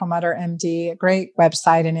David Perlmutter, MD, a great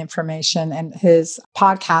website and information. And his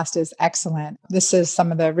podcast is excellent. This is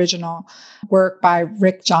some of the original work by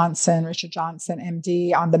Richard Johnson,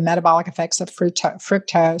 MD, on the metabolic effects of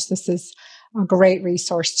fructose. This is a great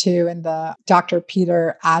resource too in the Dr.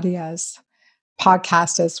 Peter Attia's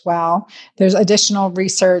podcast as well. There's additional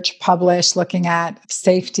research published looking at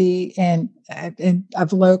safety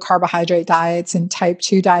of low carbohydrate diets in type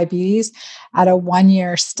 2 diabetes at a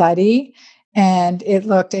 1-year study. And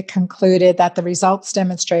it concluded that the results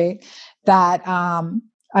demonstrate that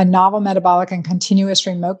a novel metabolic and continuous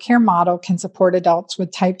remote care model can support adults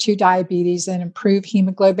with type 2 diabetes and improve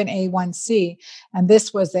hemoglobin A1C. And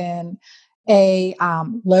this was in a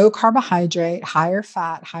low carbohydrate, higher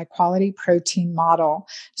fat, high quality protein model.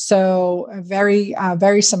 So very,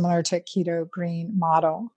 very similar to a keto green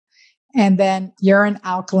model. And then urine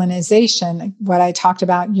alkalinization, what I talked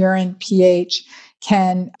about, urine pH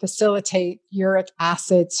can facilitate uric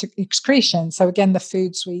acid excretion. So again, the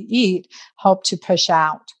foods we eat help to push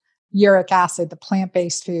out uric acid, the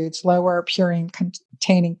plant-based foods, lower purine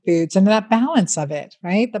containing foods, and that balance of it,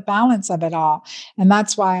 right? The balance of it all. And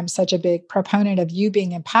that's why I'm such a big proponent of you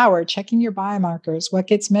being empowered, checking your biomarkers. What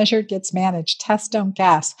gets measured gets managed. Test, don't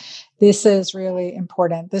guess. This is really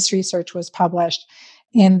important. This research was published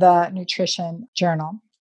in the Nutrition Journal.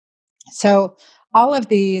 So all of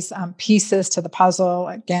these pieces to the puzzle,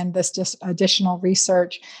 again, this just additional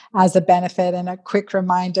research as a benefit, and a quick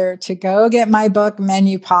reminder to go get my book,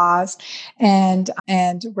 Menopause. And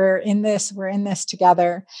we're in this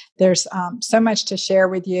together. There's so much to share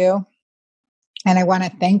with you. And I want to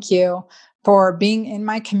thank you for being in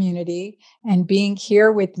my community and being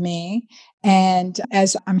here with me. And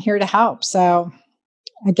as I'm here to help. So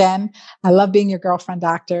again, I love being your girlfriend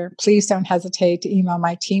doctor. Please don't hesitate to email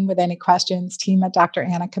my team with any questions,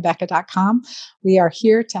 team@drAnnaCabeca.com. We are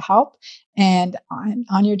here to help and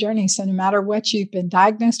on your journey. So no matter what you've been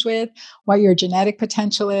diagnosed with, what your genetic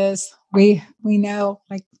potential is, we know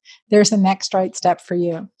like there's a next right step for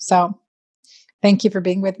you. So thank you for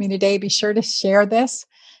being with me today. Be sure to share this.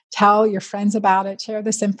 Tell your friends about it. Share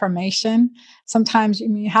this information. Sometimes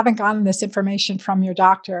you haven't gotten this information from your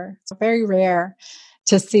doctor. It's very rare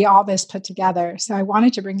to see all this put together. So I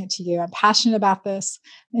wanted to bring it to you. I'm passionate about this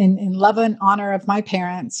in love and honor of my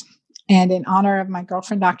parents and in honor of my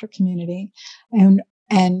girlfriend doctor community and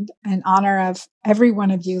in honor of every one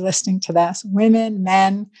of you listening to this, women,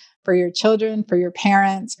 men, for your children, for your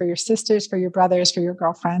parents, for your sisters, for your brothers, for your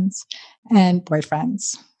girlfriends and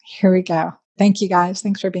boyfriends. Here we go. Thank you guys.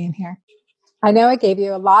 Thanks for being here. I know I gave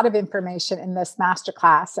you a lot of information in this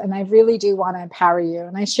masterclass, and I really do want to empower you.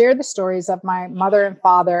 And I share the stories of my mother and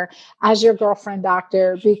father as your girlfriend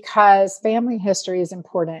doctor because family history is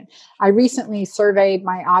important. I recently surveyed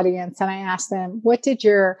my audience and I asked them, what did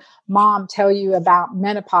your mom tell you about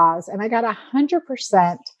menopause? And I got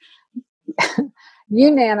 100%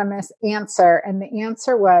 unanimous answer. And the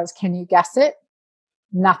answer was, can you guess it?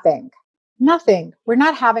 Nothing. Nothing. We're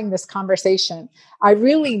not having this conversation. I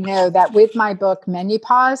really know that with my book,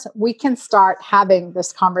 Menopause, we can start having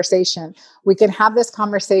this conversation. We can have this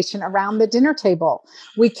conversation around the dinner table.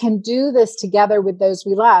 We can do this together with those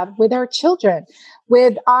we love, with our children,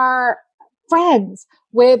 with our friends,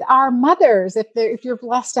 with our mothers, if you're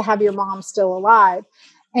blessed to have your mom still alive.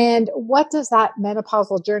 And what does that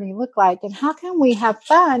menopausal journey look like? And how can we have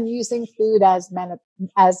fun using food as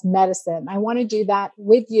medicine? I want to do that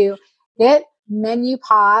with you. Get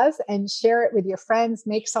Menopause and share it with your friends.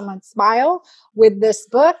 Make someone smile with this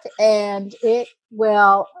book, and it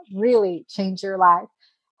will really change your life.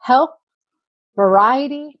 Health,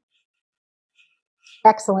 variety,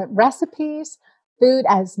 excellent recipes, food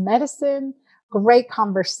as medicine, great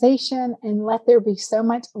conversation, and let there be so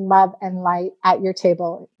much love and light at your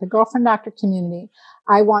table. The Girlfriend Doctor community,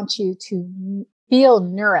 I want you to feel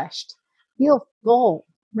nourished, feel full,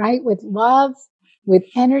 right? With love, with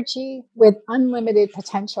energy, with unlimited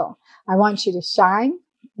potential. I want you to shine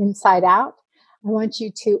inside out. I want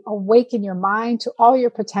you to awaken your mind to all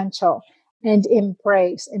your potential and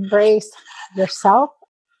embrace yourself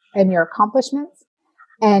and your accomplishments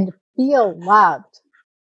and feel loved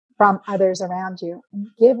from others around you. And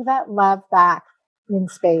give that love back in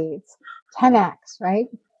spades. 10x, right?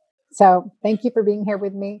 So thank you for being here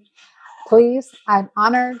with me. Please, I'm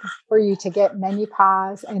honored for you to get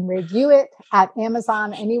Menopause and review it at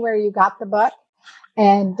Amazon, anywhere you got the book.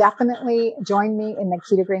 And definitely join me in the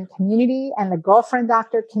Keto Green community and the Girlfriend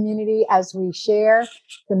Doctor community as we share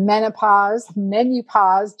the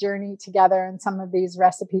menopause journey together and some of these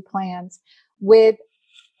recipe plans with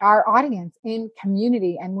our audience in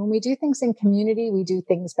community. And when we do things in community, we do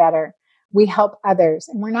things better. We help others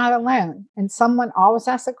and we're not alone. And someone always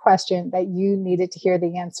asks a question that you needed to hear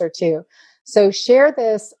the answer to. So share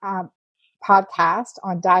this podcast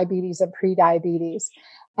on diabetes and prediabetes.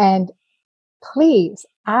 And please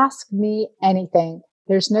ask me anything.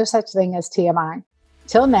 There's no such thing as TMI.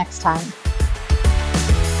 Till next time.